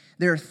speech.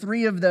 There are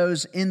 3 of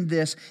those in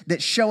this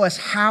that show us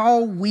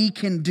how we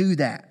can do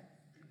that.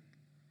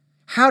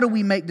 How do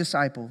we make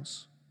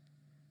disciples?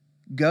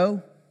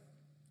 Go,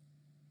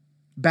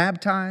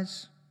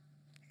 baptize,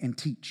 and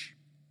teach.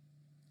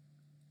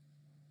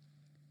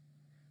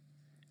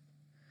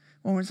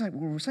 Well,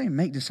 we're saying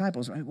make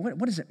disciples.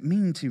 What does it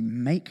mean to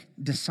make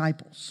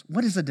disciples?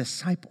 What is a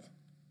disciple?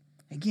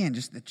 Again,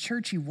 just the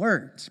churchy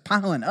words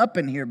piling up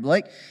in here,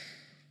 Blake.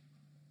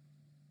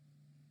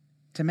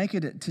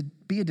 To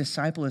be a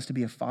disciple is to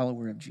be a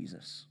follower of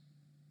Jesus.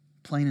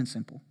 Plain and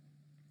simple.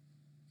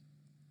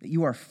 That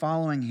you are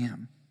following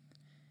him.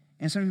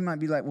 And some of you might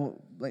be like, well,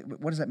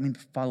 what does that mean to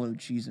follow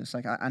Jesus?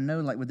 I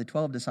know with the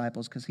 12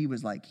 disciples, because he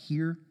was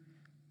here,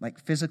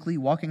 physically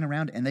walking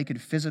around, and they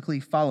could physically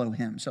follow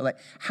him. So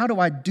how do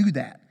I do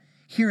that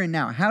here and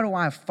now? How do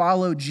I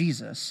follow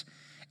Jesus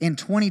in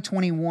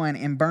 2021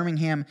 in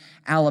Birmingham,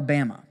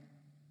 Alabama?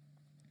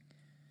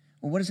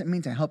 Well, what does it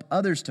mean to help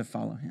others to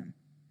follow him?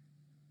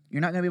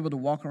 You're not going to be able to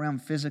walk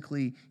around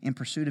physically in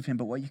pursuit of him,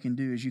 but what you can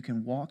do is you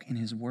can walk in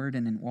his word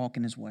and then walk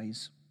in his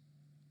ways.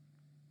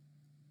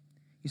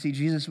 You see,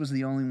 Jesus was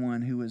the only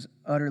one who was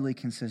utterly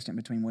consistent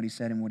between what he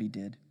said and what he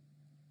did.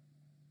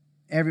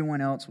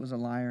 Everyone else was a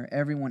liar.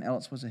 Everyone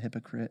else was a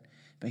hypocrite.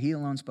 But he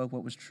alone spoke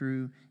what was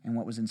true and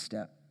what was in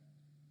step.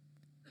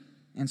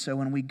 And so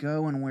when we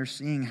go and we're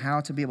seeing how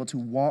to be able to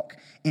walk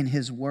in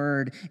his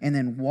word and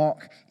then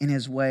walk in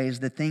his ways,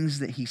 the things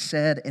that he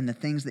said and the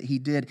things that he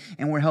did,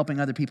 and we're helping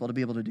other people to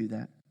be able to do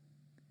that.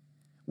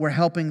 We're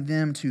helping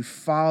them to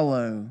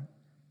follow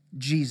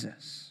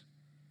Jesus.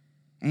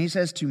 And he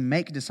says to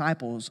make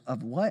disciples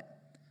of what?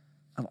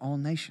 Of all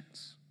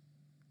nations.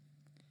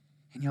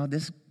 And y'all,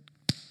 this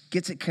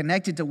gets it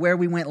connected to where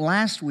we went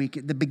last week,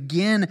 at the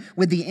begin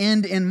with the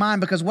end in mind,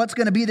 because what's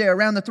going to be there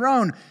around the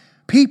throne?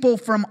 People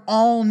from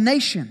all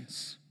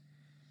nations.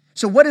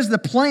 So what is the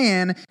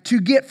plan to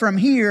get from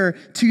here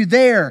to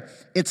there?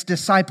 It's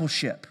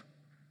discipleship.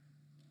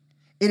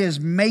 It is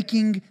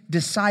making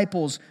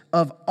disciples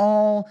of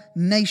all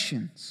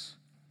nations,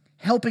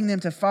 helping them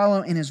to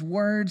follow in his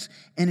words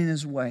and in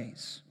his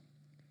ways.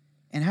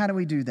 And how do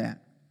we do that?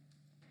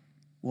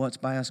 Well, it's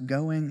by us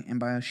going and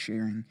by us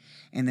sharing.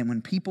 And then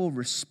when people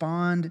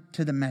respond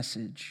to the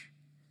message,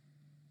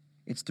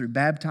 it's through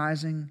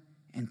baptizing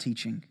and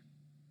teaching.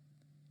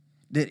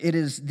 That it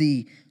is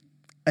the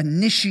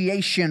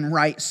initiation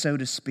rite, so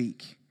to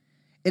speak.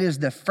 It is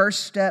the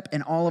first step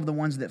in all of the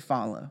ones that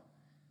follow.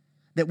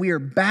 That we are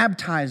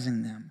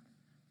baptizing them,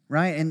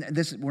 right? And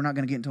we're not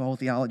going to get into a whole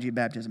theology of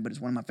baptism, but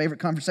it's one of my favorite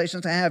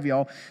conversations to have,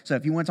 y'all. So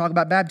if you want to talk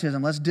about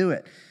baptism, let's do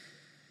it.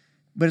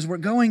 But as we're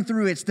going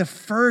through, it's the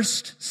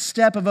first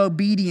step of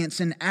obedience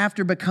and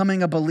after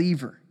becoming a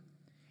believer.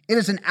 It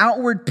is an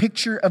outward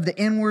picture of the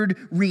inward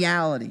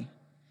reality.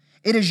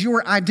 It is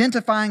your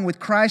identifying with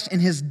Christ in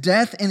his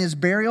death and his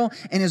burial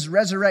and his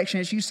resurrection.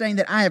 It's you saying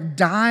that I have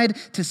died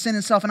to sin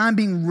and self and I'm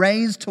being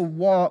raised to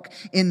walk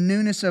in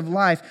newness of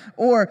life.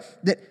 Or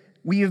that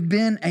we have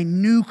been a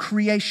new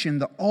creation.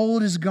 The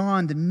old is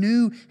gone. The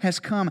new has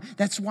come.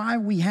 That's why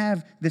we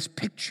have this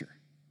picture.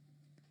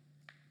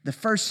 The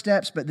first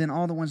steps, but then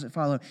all the ones that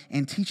follow,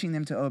 and teaching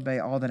them to obey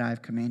all that I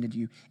have commanded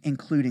you,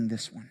 including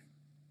this one.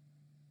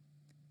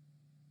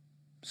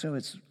 So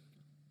it's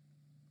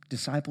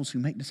disciples who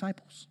make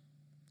disciples.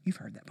 You've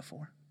heard that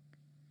before.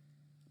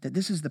 That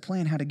this is the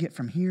plan, how to get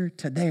from here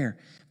to there.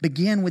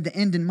 Begin with the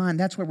end in mind.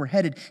 That's where we're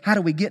headed. How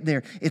do we get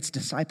there? It's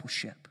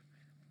discipleship.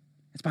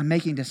 It's by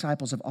making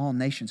disciples of all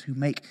nations who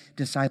make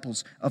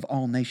disciples of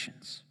all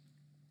nations.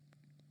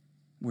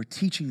 We're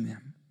teaching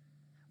them.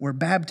 We're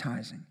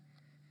baptizing.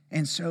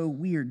 And so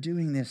we are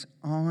doing this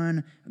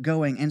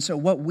ongoing. And so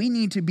what we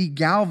need to be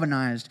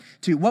galvanized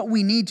to, what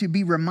we need to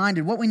be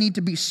reminded, what we need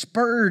to be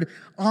spurred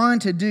on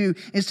to do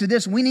is to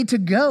this. We need to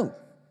go.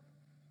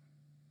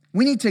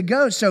 We need to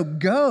go. So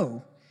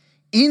go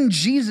in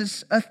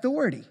Jesus'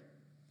 authority.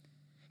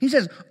 He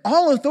says,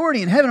 all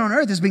authority in heaven and on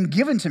earth has been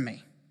given to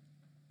me.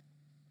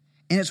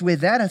 And it's with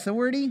that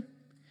authority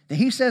that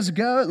he says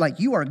go, like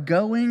you are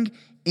going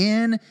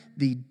in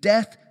the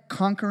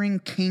death-conquering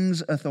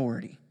King's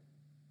authority.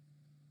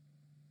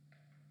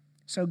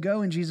 So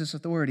go in Jesus'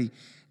 authority.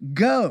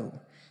 Go,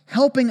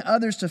 helping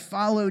others to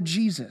follow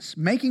Jesus,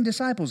 making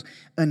disciples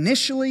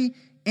initially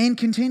and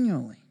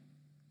continually.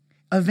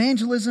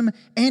 Evangelism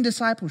and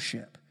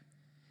discipleship.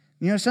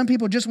 You know, some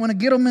people just want to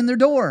get them in their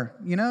door,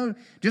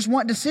 just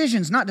want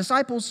decisions, not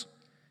disciples.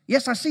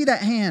 Yes, I see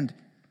that hand,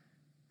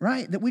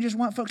 right? That we just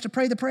want folks to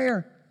pray the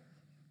prayer.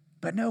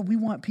 But no, we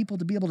want people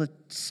to be able to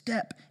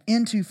step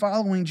into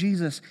following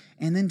Jesus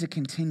and then to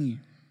continue,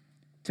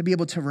 to be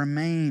able to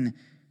remain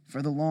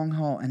for the long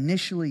haul,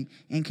 initially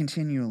and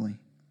continually.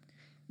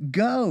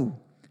 Go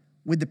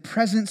with the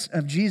presence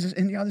of Jesus.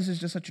 And this is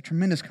just such a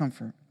tremendous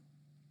comfort.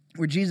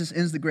 Where Jesus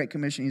ends the Great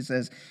Commission, he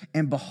says,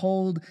 and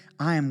behold,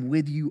 I am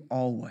with you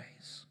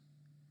always.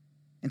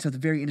 Until the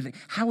very end of it.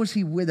 How is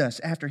he with us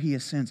after he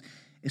ascends?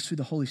 It's through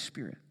the Holy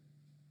Spirit.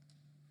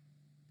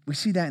 We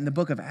see that in the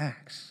book of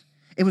Acts.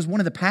 It was one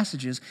of the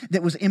passages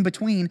that was in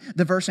between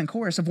the verse and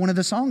chorus of one of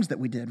the songs that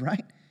we did,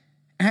 right?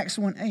 Acts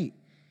 1:8.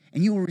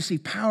 And you will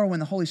receive power when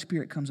the Holy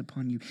Spirit comes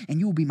upon you. And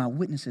you will be my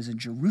witnesses in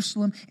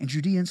Jerusalem and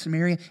Judea and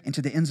Samaria and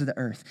to the ends of the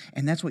earth.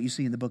 And that's what you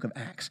see in the book of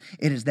Acts.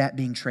 It is that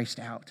being traced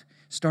out.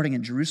 Starting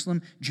in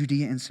Jerusalem,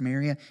 Judea and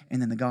Samaria,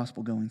 and then the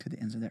gospel going to the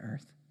ends of the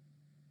earth.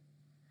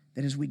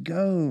 That as we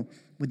go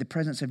with the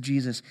presence of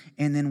Jesus,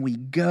 and then we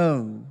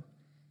go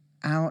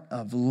out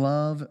of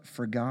love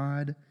for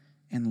God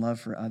and love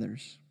for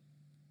others.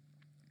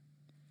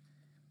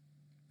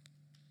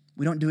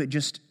 We don't do it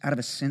just out of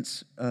a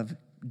sense of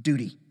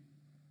duty.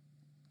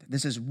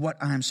 This is what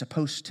I'm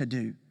supposed to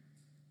do.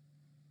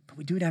 But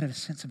we do it out of a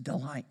sense of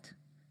delight.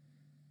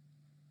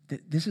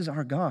 That this is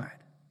our God.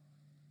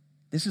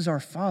 This is our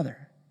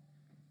Father.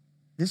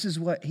 This is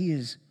what he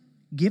has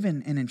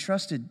given and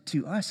entrusted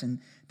to us. And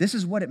this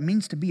is what it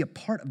means to be a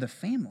part of the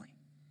family.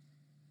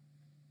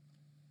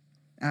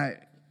 I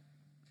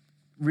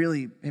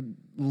really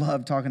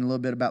loved talking a little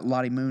bit about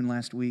Lottie Moon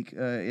last week.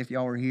 If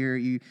y'all were here,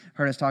 you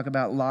heard us talk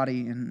about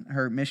Lottie and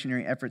her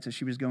missionary efforts as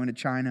she was going to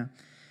China.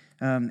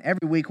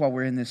 Every week while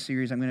we're in this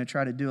series, I'm going to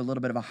try to do a little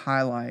bit of a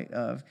highlight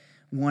of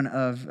one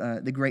of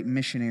the great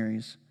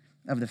missionaries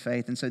of the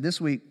faith. And so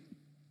this week,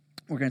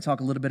 we're going to talk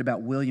a little bit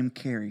about William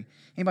Carey.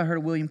 Anybody heard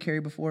of William Carey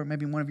before?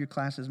 Maybe in one of your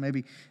classes,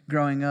 maybe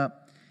growing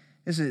up.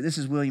 This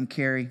is William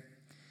Carey.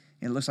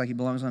 It looks like he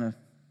belongs on a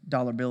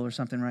dollar bill or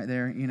something right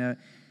there,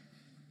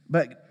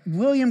 But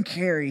William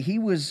Carey, he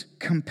was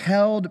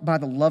compelled by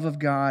the love of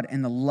God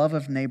and the love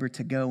of neighbor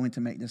to go and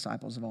to make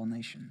disciples of all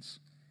nations.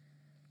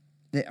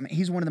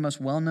 He's one of the most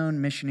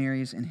well-known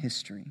missionaries in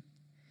history.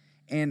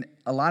 And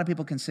a lot of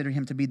people consider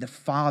him to be the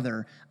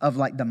father of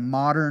the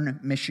modern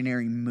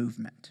missionary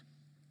movement.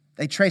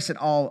 They trace a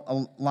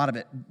lot of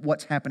it,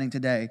 what's happening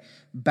today,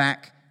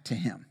 back to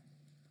him.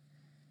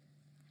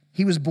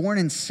 He was born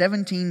in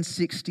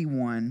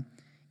 1761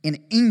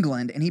 in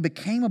England, and he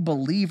became a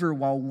believer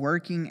while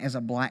working as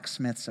a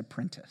blacksmith's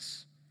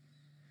apprentice.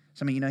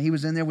 So, he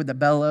was in there with the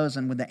bellows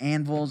and with the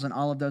anvils and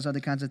all of those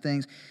other kinds of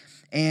things.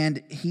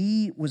 And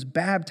he was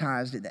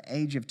baptized at the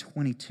age of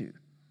 22.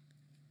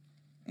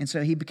 And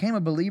so he became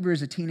a believer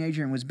as a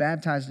teenager and was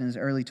baptized in his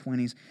early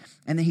 20s.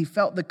 And then he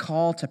felt the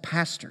call to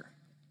pastor.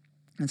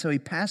 And so he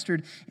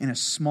pastored in a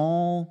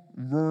small,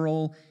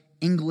 rural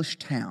English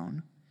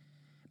town.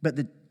 But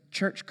the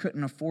church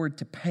couldn't afford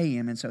to pay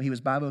him, and so he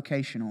was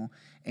bivocational.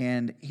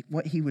 And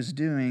what he was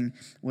doing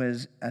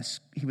was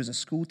he was a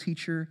school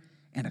teacher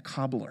and a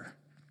cobbler,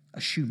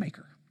 a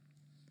shoemaker.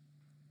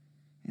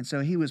 And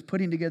so he was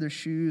putting together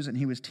shoes and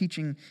he was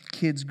teaching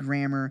kids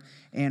grammar.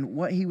 And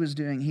what he was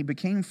doing, he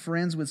became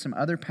friends with some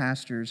other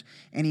pastors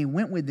and he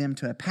went with them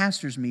to a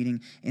pastor's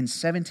meeting in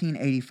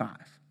 1785.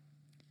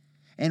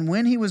 And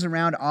when he was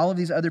around all of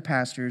these other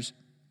pastors,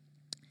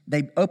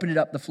 They opened it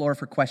up the floor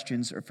for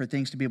questions or for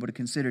things to be able to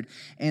consider.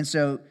 And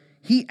so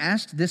he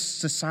asked this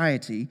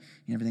society,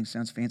 everything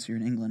sounds fancier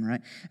in England,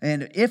 right?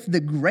 And if the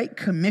Great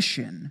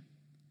Commission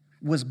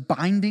was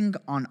binding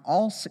on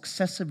all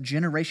successive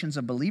generations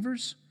of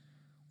believers,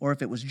 or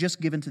if it was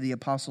just given to the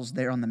apostles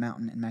there on the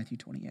mountain in Matthew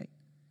 28.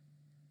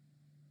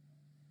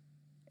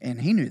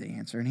 And he knew the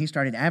answer, and he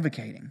started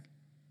advocating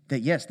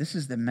that, yes, this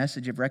is the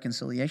message of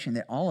reconciliation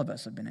that all of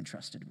us have been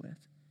entrusted with.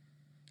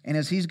 And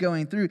as he's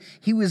going through,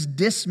 he was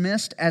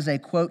dismissed as a,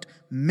 quote,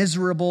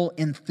 miserable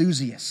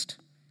enthusiast.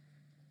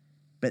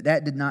 But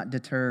that did not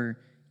deter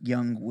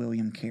young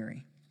William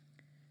Carey.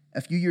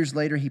 A few years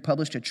later, he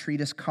published a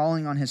treatise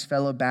calling on his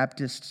fellow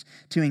Baptists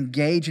to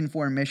engage in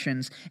foreign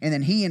missions. And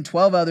then he and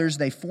 12 others,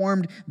 they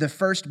formed the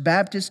First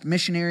Baptist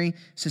Missionary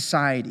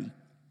Society.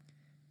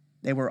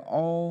 They were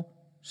all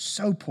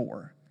so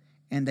poor,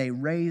 and they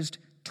raised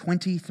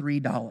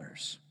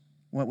 $23,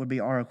 what would be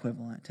our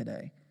equivalent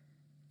today,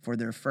 for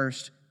their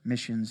first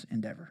missions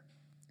endeavor.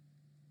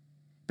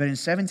 But in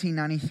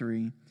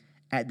 1793,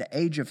 at the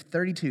age of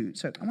 32,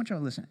 so I want you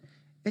to listen,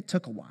 it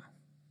took a while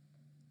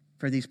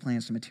for these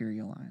plans to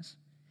materialize.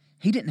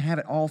 He didn't have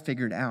it all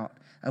figured out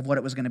of what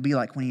it was going to be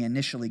like when he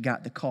initially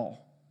got the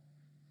call.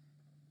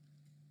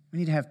 We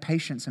need to have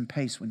patience and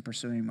pace when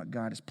pursuing what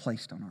God has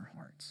placed on our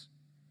hearts.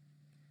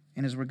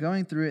 And as we're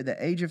going through it, at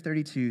the age of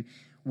 32,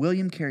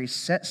 William Carey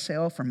set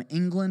sail from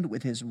England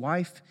with his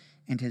wife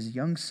and his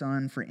young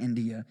son for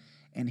India,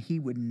 and he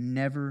would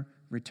never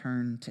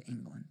return to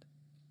England.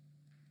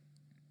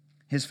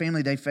 His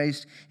family, they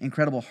faced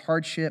incredible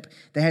hardship.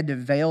 They had to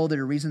veil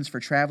their reasons for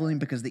traveling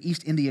because the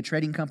East India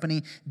Trading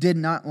Company did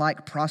not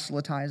like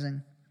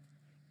proselytizing.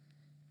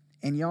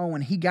 And y'all,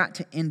 when he got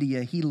to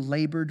India, he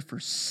labored for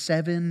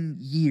 7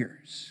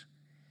 years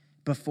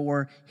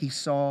before he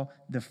saw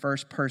the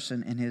first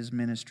person in his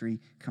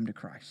ministry come to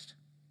Christ.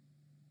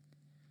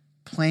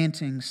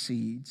 Planting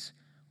seeds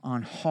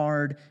on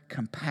hard,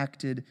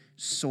 compacted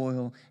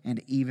soil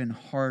and even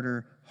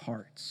harder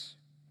hearts.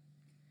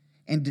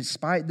 And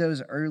despite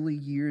those early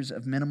years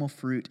of minimal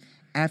fruit,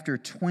 after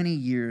 20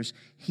 years,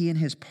 he and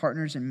his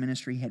partners in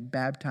ministry had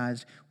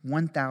baptized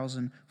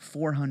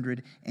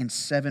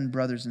 1,407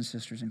 brothers and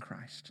sisters in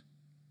Christ.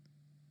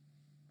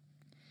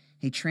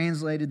 He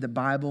translated the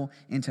Bible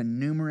into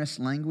numerous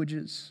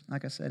languages.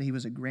 Like I said, he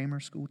was a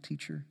grammar school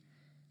teacher,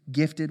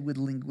 gifted with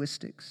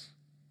linguistics.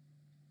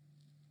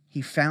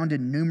 He founded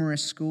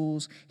numerous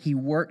schools. He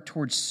worked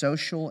towards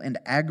social and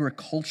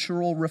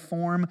agricultural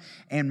reform,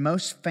 and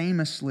most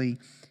famously,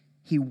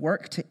 he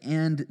worked to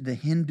end the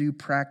Hindu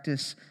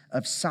practice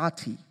of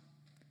sati.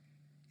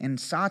 And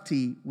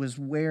sati was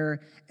where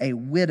a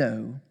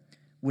widow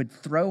would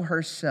throw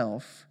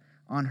herself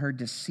on her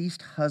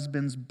deceased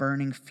husband's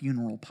burning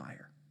funeral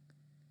pyre.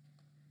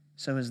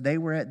 So as they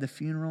were at the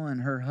funeral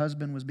and her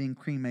husband was being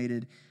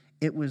cremated,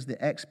 it was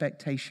the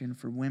expectation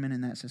for women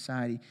in that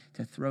society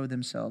to throw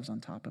themselves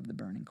on top of the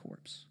burning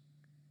corpse.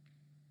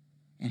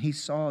 And he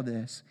saw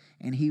this,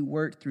 and he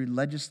worked through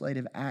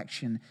legislative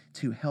action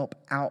to help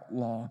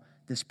outlaw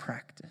this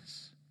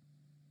practice.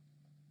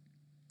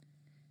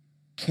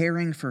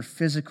 Caring for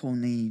physical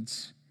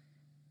needs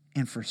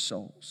and for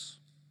souls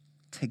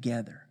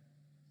together.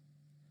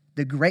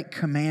 The Great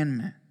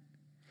Commandment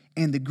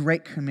and the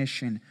Great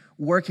Commission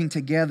working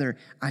together.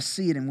 I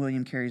see it in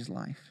William Carey's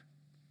life.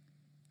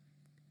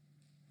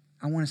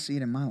 I want to see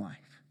it in my life.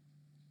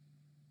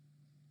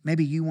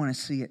 Maybe you want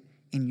to see it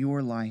in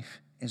your life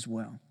as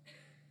well.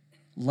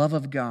 Love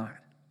of God,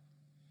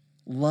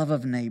 love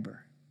of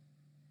neighbor,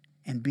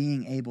 and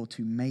being able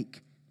to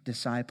make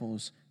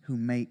disciples who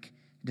make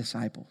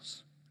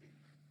disciples.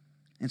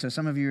 And so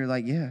some of you are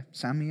like, yeah,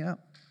 sign me up.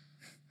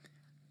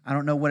 I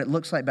don't know what it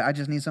looks like, but I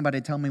just need somebody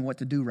to tell me what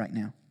to do right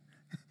now.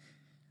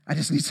 I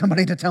just need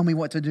somebody to tell me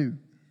what to do.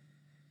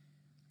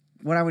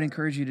 What I would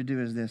encourage you to do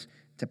is this,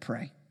 to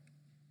pray.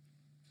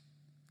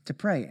 To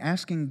pray,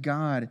 asking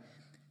God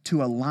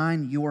to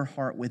align your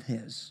heart with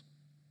His.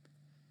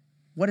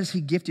 What has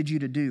He gifted you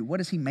to do? What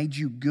has He made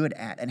you good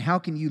at? And how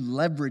can you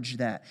leverage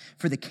that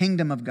for the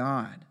kingdom of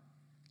God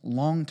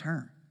long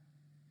term?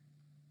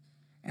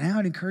 And I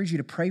would encourage you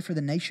to pray for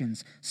the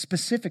nations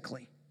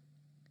specifically.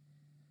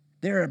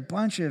 There are a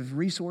bunch of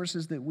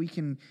resources that we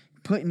can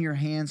put in your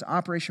hands.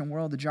 Operation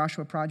World, the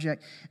Joshua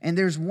Project. And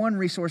there's one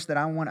resource that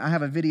I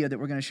have a video that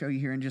we're going to show you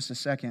here in just a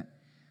second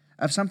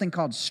of something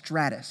called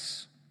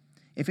Stratus.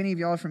 If any of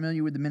y'all are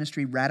familiar with the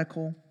ministry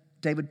Radical,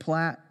 David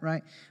Platt,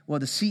 right? Well,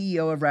 the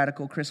CEO of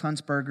Radical, Chris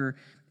Huntsberger,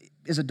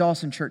 is a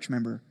Dawson Church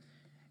member.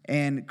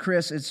 And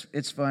Chris,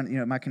 it's fun. You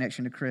know, my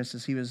connection to Chris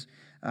is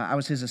I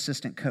was his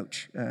assistant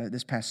coach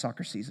this past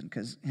soccer season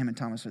because him and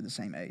Thomas are the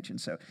same age.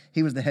 And so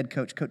he was the head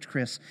coach, Coach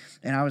Chris,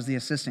 and I was the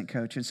assistant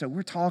coach. And so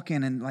we're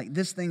talking, and like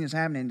this thing is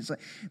happening. It's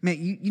like,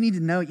 man, you need to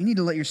know, you need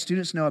to let your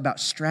students know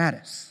about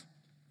Stratus.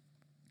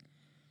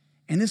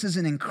 And this is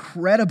an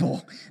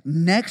incredible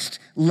next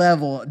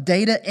level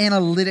data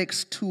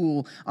analytics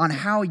tool on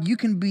how you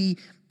can be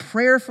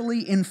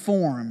prayerfully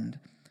informed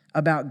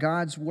about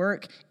God's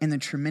work and the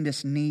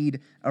tremendous need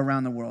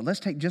around the world. Let's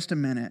take just a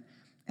minute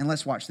and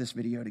let's watch this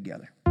video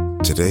together.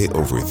 Today,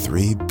 over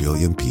 3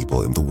 billion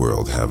people in the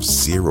world have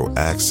zero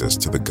access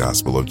to the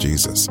gospel of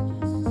Jesus.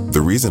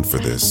 The reason for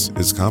this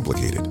is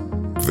complicated,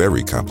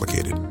 very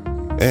complicated,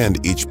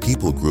 and each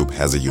people group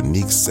has a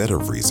unique set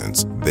of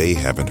reasons they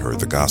haven't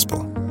heard the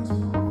gospel.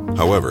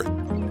 However,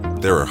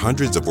 there are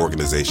hundreds of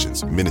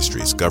organizations,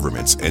 ministries,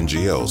 governments,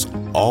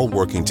 NGOs, all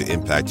working to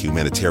impact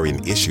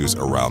humanitarian issues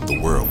around the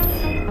world.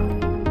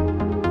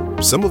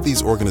 Some of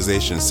these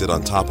organizations sit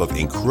on top of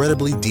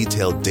incredibly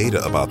detailed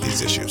data about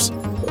these issues.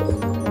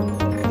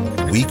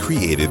 We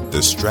created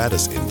the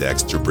Stratus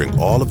Index to bring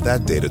all of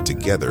that data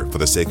together for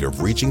the sake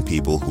of reaching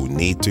people who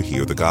need to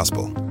hear the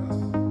gospel.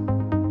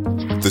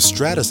 The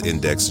Stratus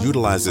Index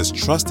utilizes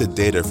trusted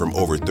data from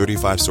over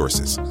 35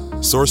 sources.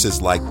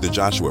 Sources like the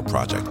Joshua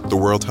Project, the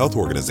World Health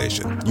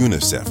Organization,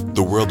 UNICEF,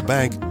 the World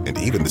Bank, and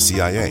even the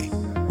CIA.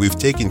 We've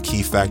taken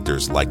key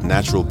factors like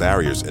natural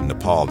barriers in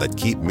Nepal that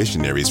keep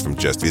missionaries from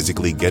just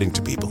physically getting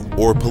to people,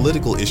 or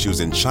political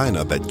issues in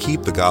China that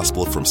keep the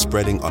gospel from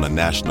spreading on a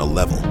national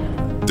level.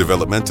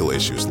 Developmental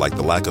issues like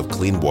the lack of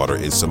clean water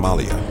in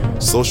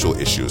Somalia, social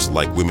issues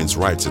like women's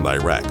rights in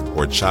Iraq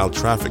or child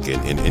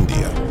trafficking in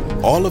India.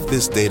 All of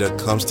this data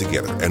comes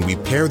together and we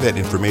pair that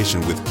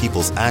information with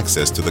people's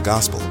access to the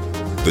gospel.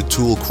 The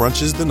tool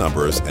crunches the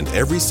numbers and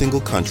every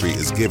single country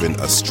is given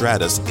a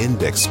Stratus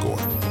Index score.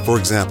 For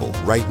example,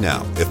 right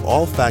now, if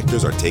all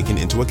factors are taken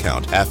into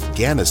account,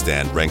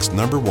 Afghanistan ranks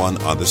number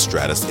 1 on the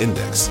Stratus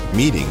Index,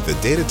 meaning the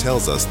data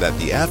tells us that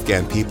the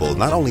Afghan people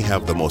not only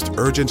have the most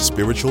urgent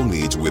spiritual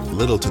needs with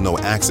little to no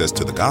access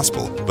to the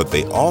gospel, but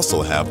they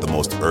also have the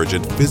most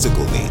urgent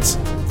physical needs.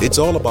 It's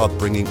all about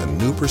bringing a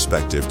new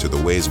perspective to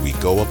the ways we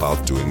go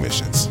about doing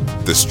missions.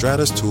 The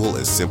Stratus tool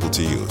is simple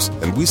to use,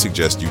 and we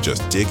suggest you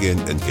just dig in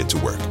and get to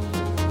work.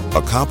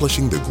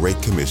 Accomplishing the Great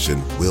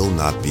Commission will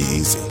not be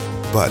easy,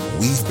 but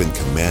we've been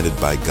commanded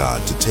by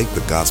God to take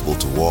the gospel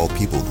to all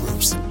people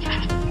groups.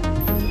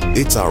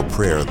 It's our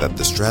prayer that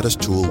the Stratus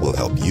tool will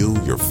help you,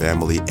 your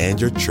family,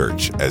 and your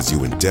church as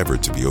you endeavor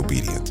to be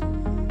obedient.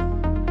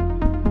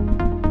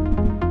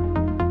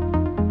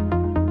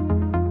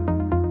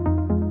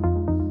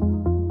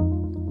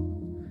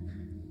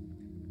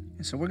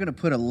 So we're going to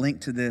put a link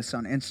to this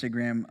on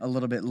Instagram a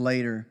little bit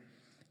later.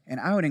 And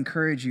I would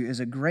encourage you as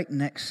a great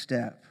next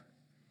step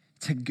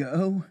to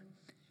go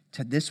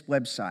to this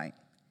website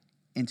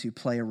and to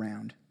play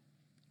around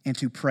and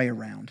to pray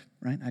around,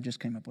 right? I just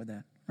came up with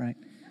that, right?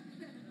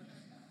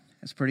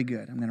 That's pretty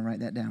good. I'm going to write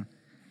that down.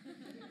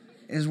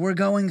 As we're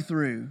going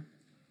through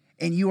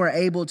and you are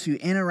able to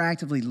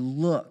interactively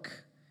look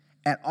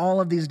at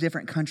all of these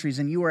different countries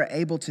and you are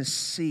able to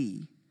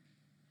see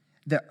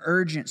the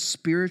urgent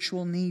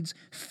spiritual needs,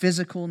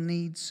 physical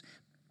needs,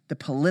 the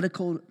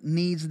political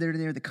needs that are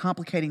there, the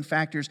complicating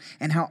factors,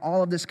 and how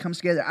all of this comes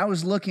together. I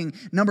was looking,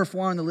 number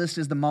 4 on the list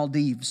is the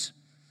Maldives.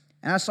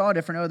 And I saw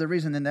it for no other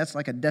reason than that's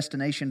like a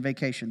destination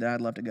vacation that I'd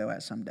love to go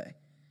at someday.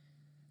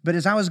 But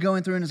as I was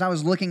going through and as I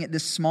was looking at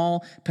this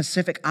small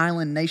Pacific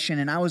island nation,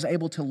 and I was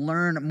able to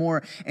learn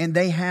more, and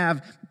they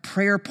have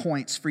prayer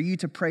points for you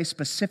to pray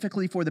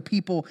specifically for the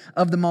people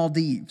of the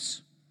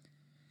Maldives.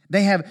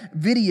 They have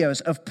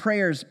videos of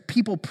prayers,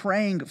 people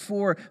praying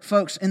for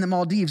folks in the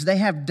Maldives. They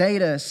have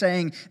data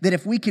saying that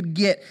if we could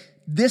get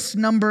this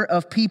number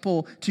of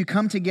people to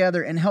come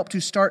together and help to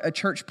start a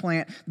church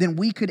plant, then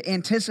we could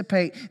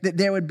anticipate that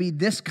there would be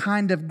this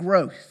kind of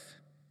growth,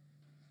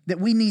 that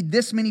we need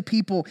this many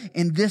people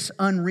in this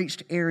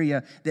unreached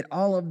area, that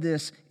all of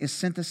this is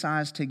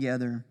synthesized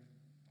together.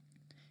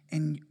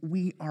 And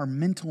our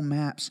mental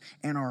maps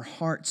and our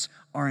hearts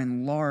are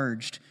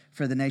enlarged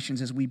for the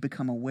nations as we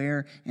become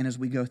aware and as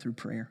we go through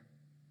prayer.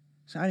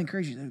 So I'd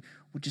encourage you,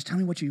 well, just tell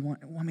me what you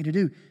want me to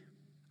do.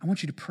 I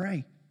want you to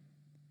pray.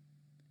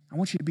 I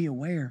want you to be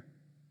aware.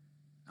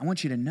 I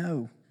want you to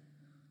know.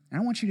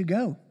 And I want you to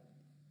go.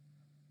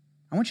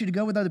 I want you to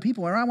go with other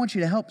people, or I want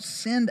you to help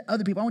send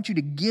other people. I want you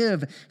to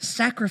give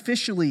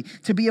sacrificially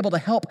to be able to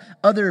help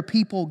other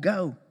people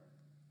go.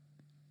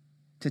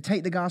 To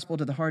take the gospel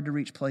to the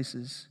hard-to-reach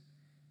places,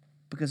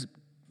 because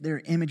there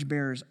are image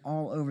bearers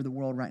all over the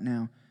world right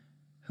now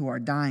who are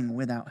dying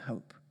without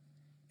hope.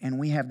 And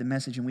we have the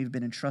message, and we've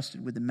been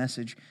entrusted with the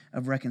message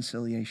of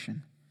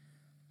reconciliation.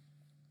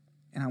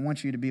 And I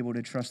want you to be able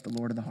to trust the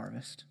Lord of the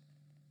harvest.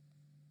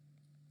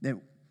 That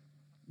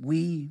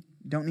we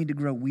don't need to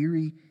grow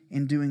weary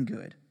in doing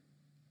good,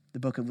 the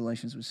book of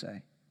Galatians would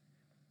say.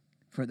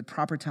 For at the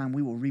proper time,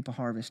 we will reap a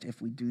harvest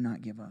if we do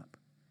not give up.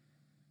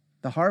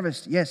 The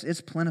harvest, yes,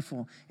 it's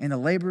plentiful, and the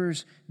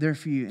laborers, they're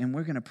few, and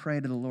we're going to pray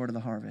to the Lord of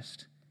the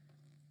harvest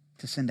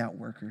to send out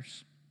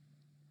workers.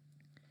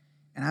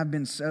 And I've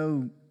been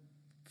so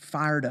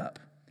fired up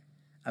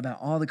about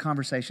all the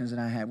conversations that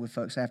I had with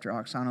folks after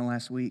Oksana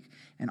last week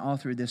and all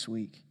through this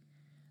week,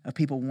 of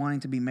people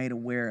wanting to be made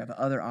aware of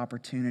other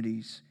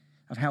opportunities,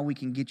 of how we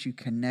can get you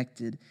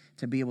connected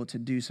to be able to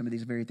do some of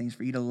these very things,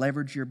 for you to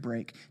leverage your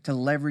break, to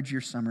leverage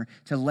your summer,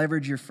 to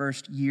leverage your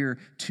first year,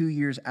 2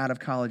 years out of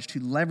college, to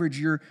leverage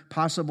your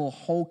possible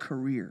whole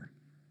career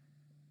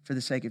for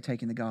the sake of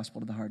taking the gospel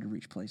to the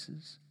hard-to-reach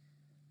places.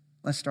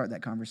 Let's start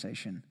that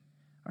conversation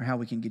or how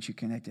we can get you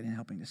connected in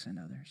helping to send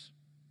others.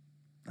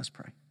 Let's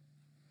pray.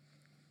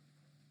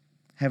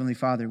 Heavenly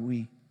Father,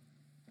 we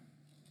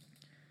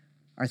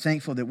are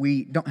thankful that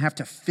we don't have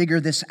to figure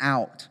this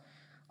out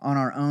on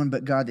our own,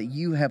 but God, that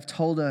you have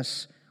told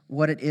us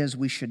what it is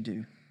we should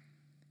do.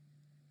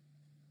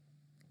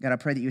 God, I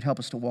pray that you'd help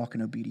us to walk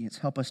in obedience.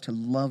 Help us to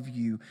love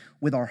you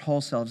with our whole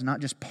selves, not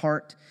just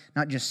part,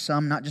 not just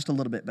some, not just a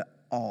little bit, but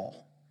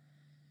all.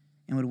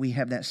 And would we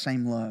have that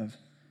same love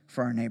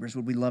for our neighbors?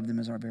 Would we love them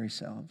as our very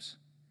selves?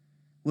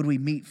 Would we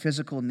meet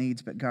physical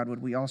needs, but God,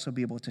 would we also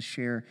be able to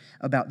share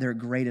about their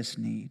greatest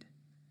need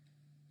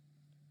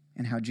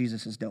and how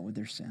Jesus has dealt with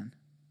their sin?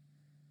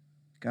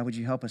 God, would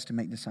you help us to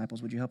make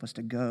disciples? Would you help us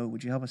to go?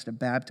 Would you help us to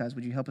baptize?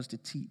 Would you help us to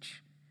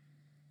teach?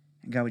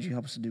 And God, would you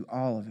help us to do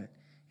all of it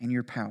in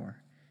your power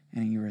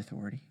and in your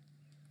authority?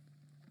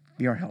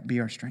 Be our help, be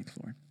our strength,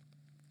 Lord.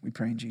 We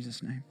pray in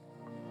Jesus' name.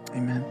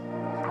 Amen.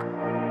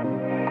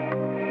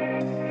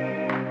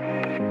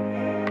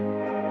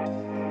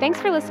 Thanks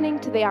for listening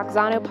to the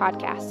Oxano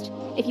podcast.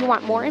 If you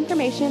want more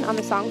information on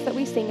the songs that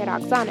we sing at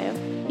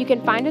Oxano, you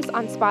can find us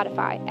on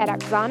Spotify at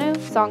Oxano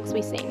Songs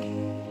We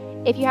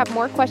Sing. If you have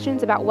more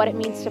questions about what it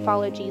means to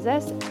follow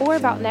Jesus or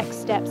about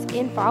next steps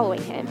in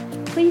following him,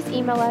 please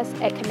email us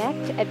at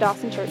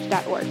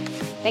connect@dawsonchurch.org.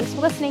 Thanks for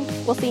listening.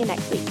 We'll see you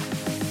next week.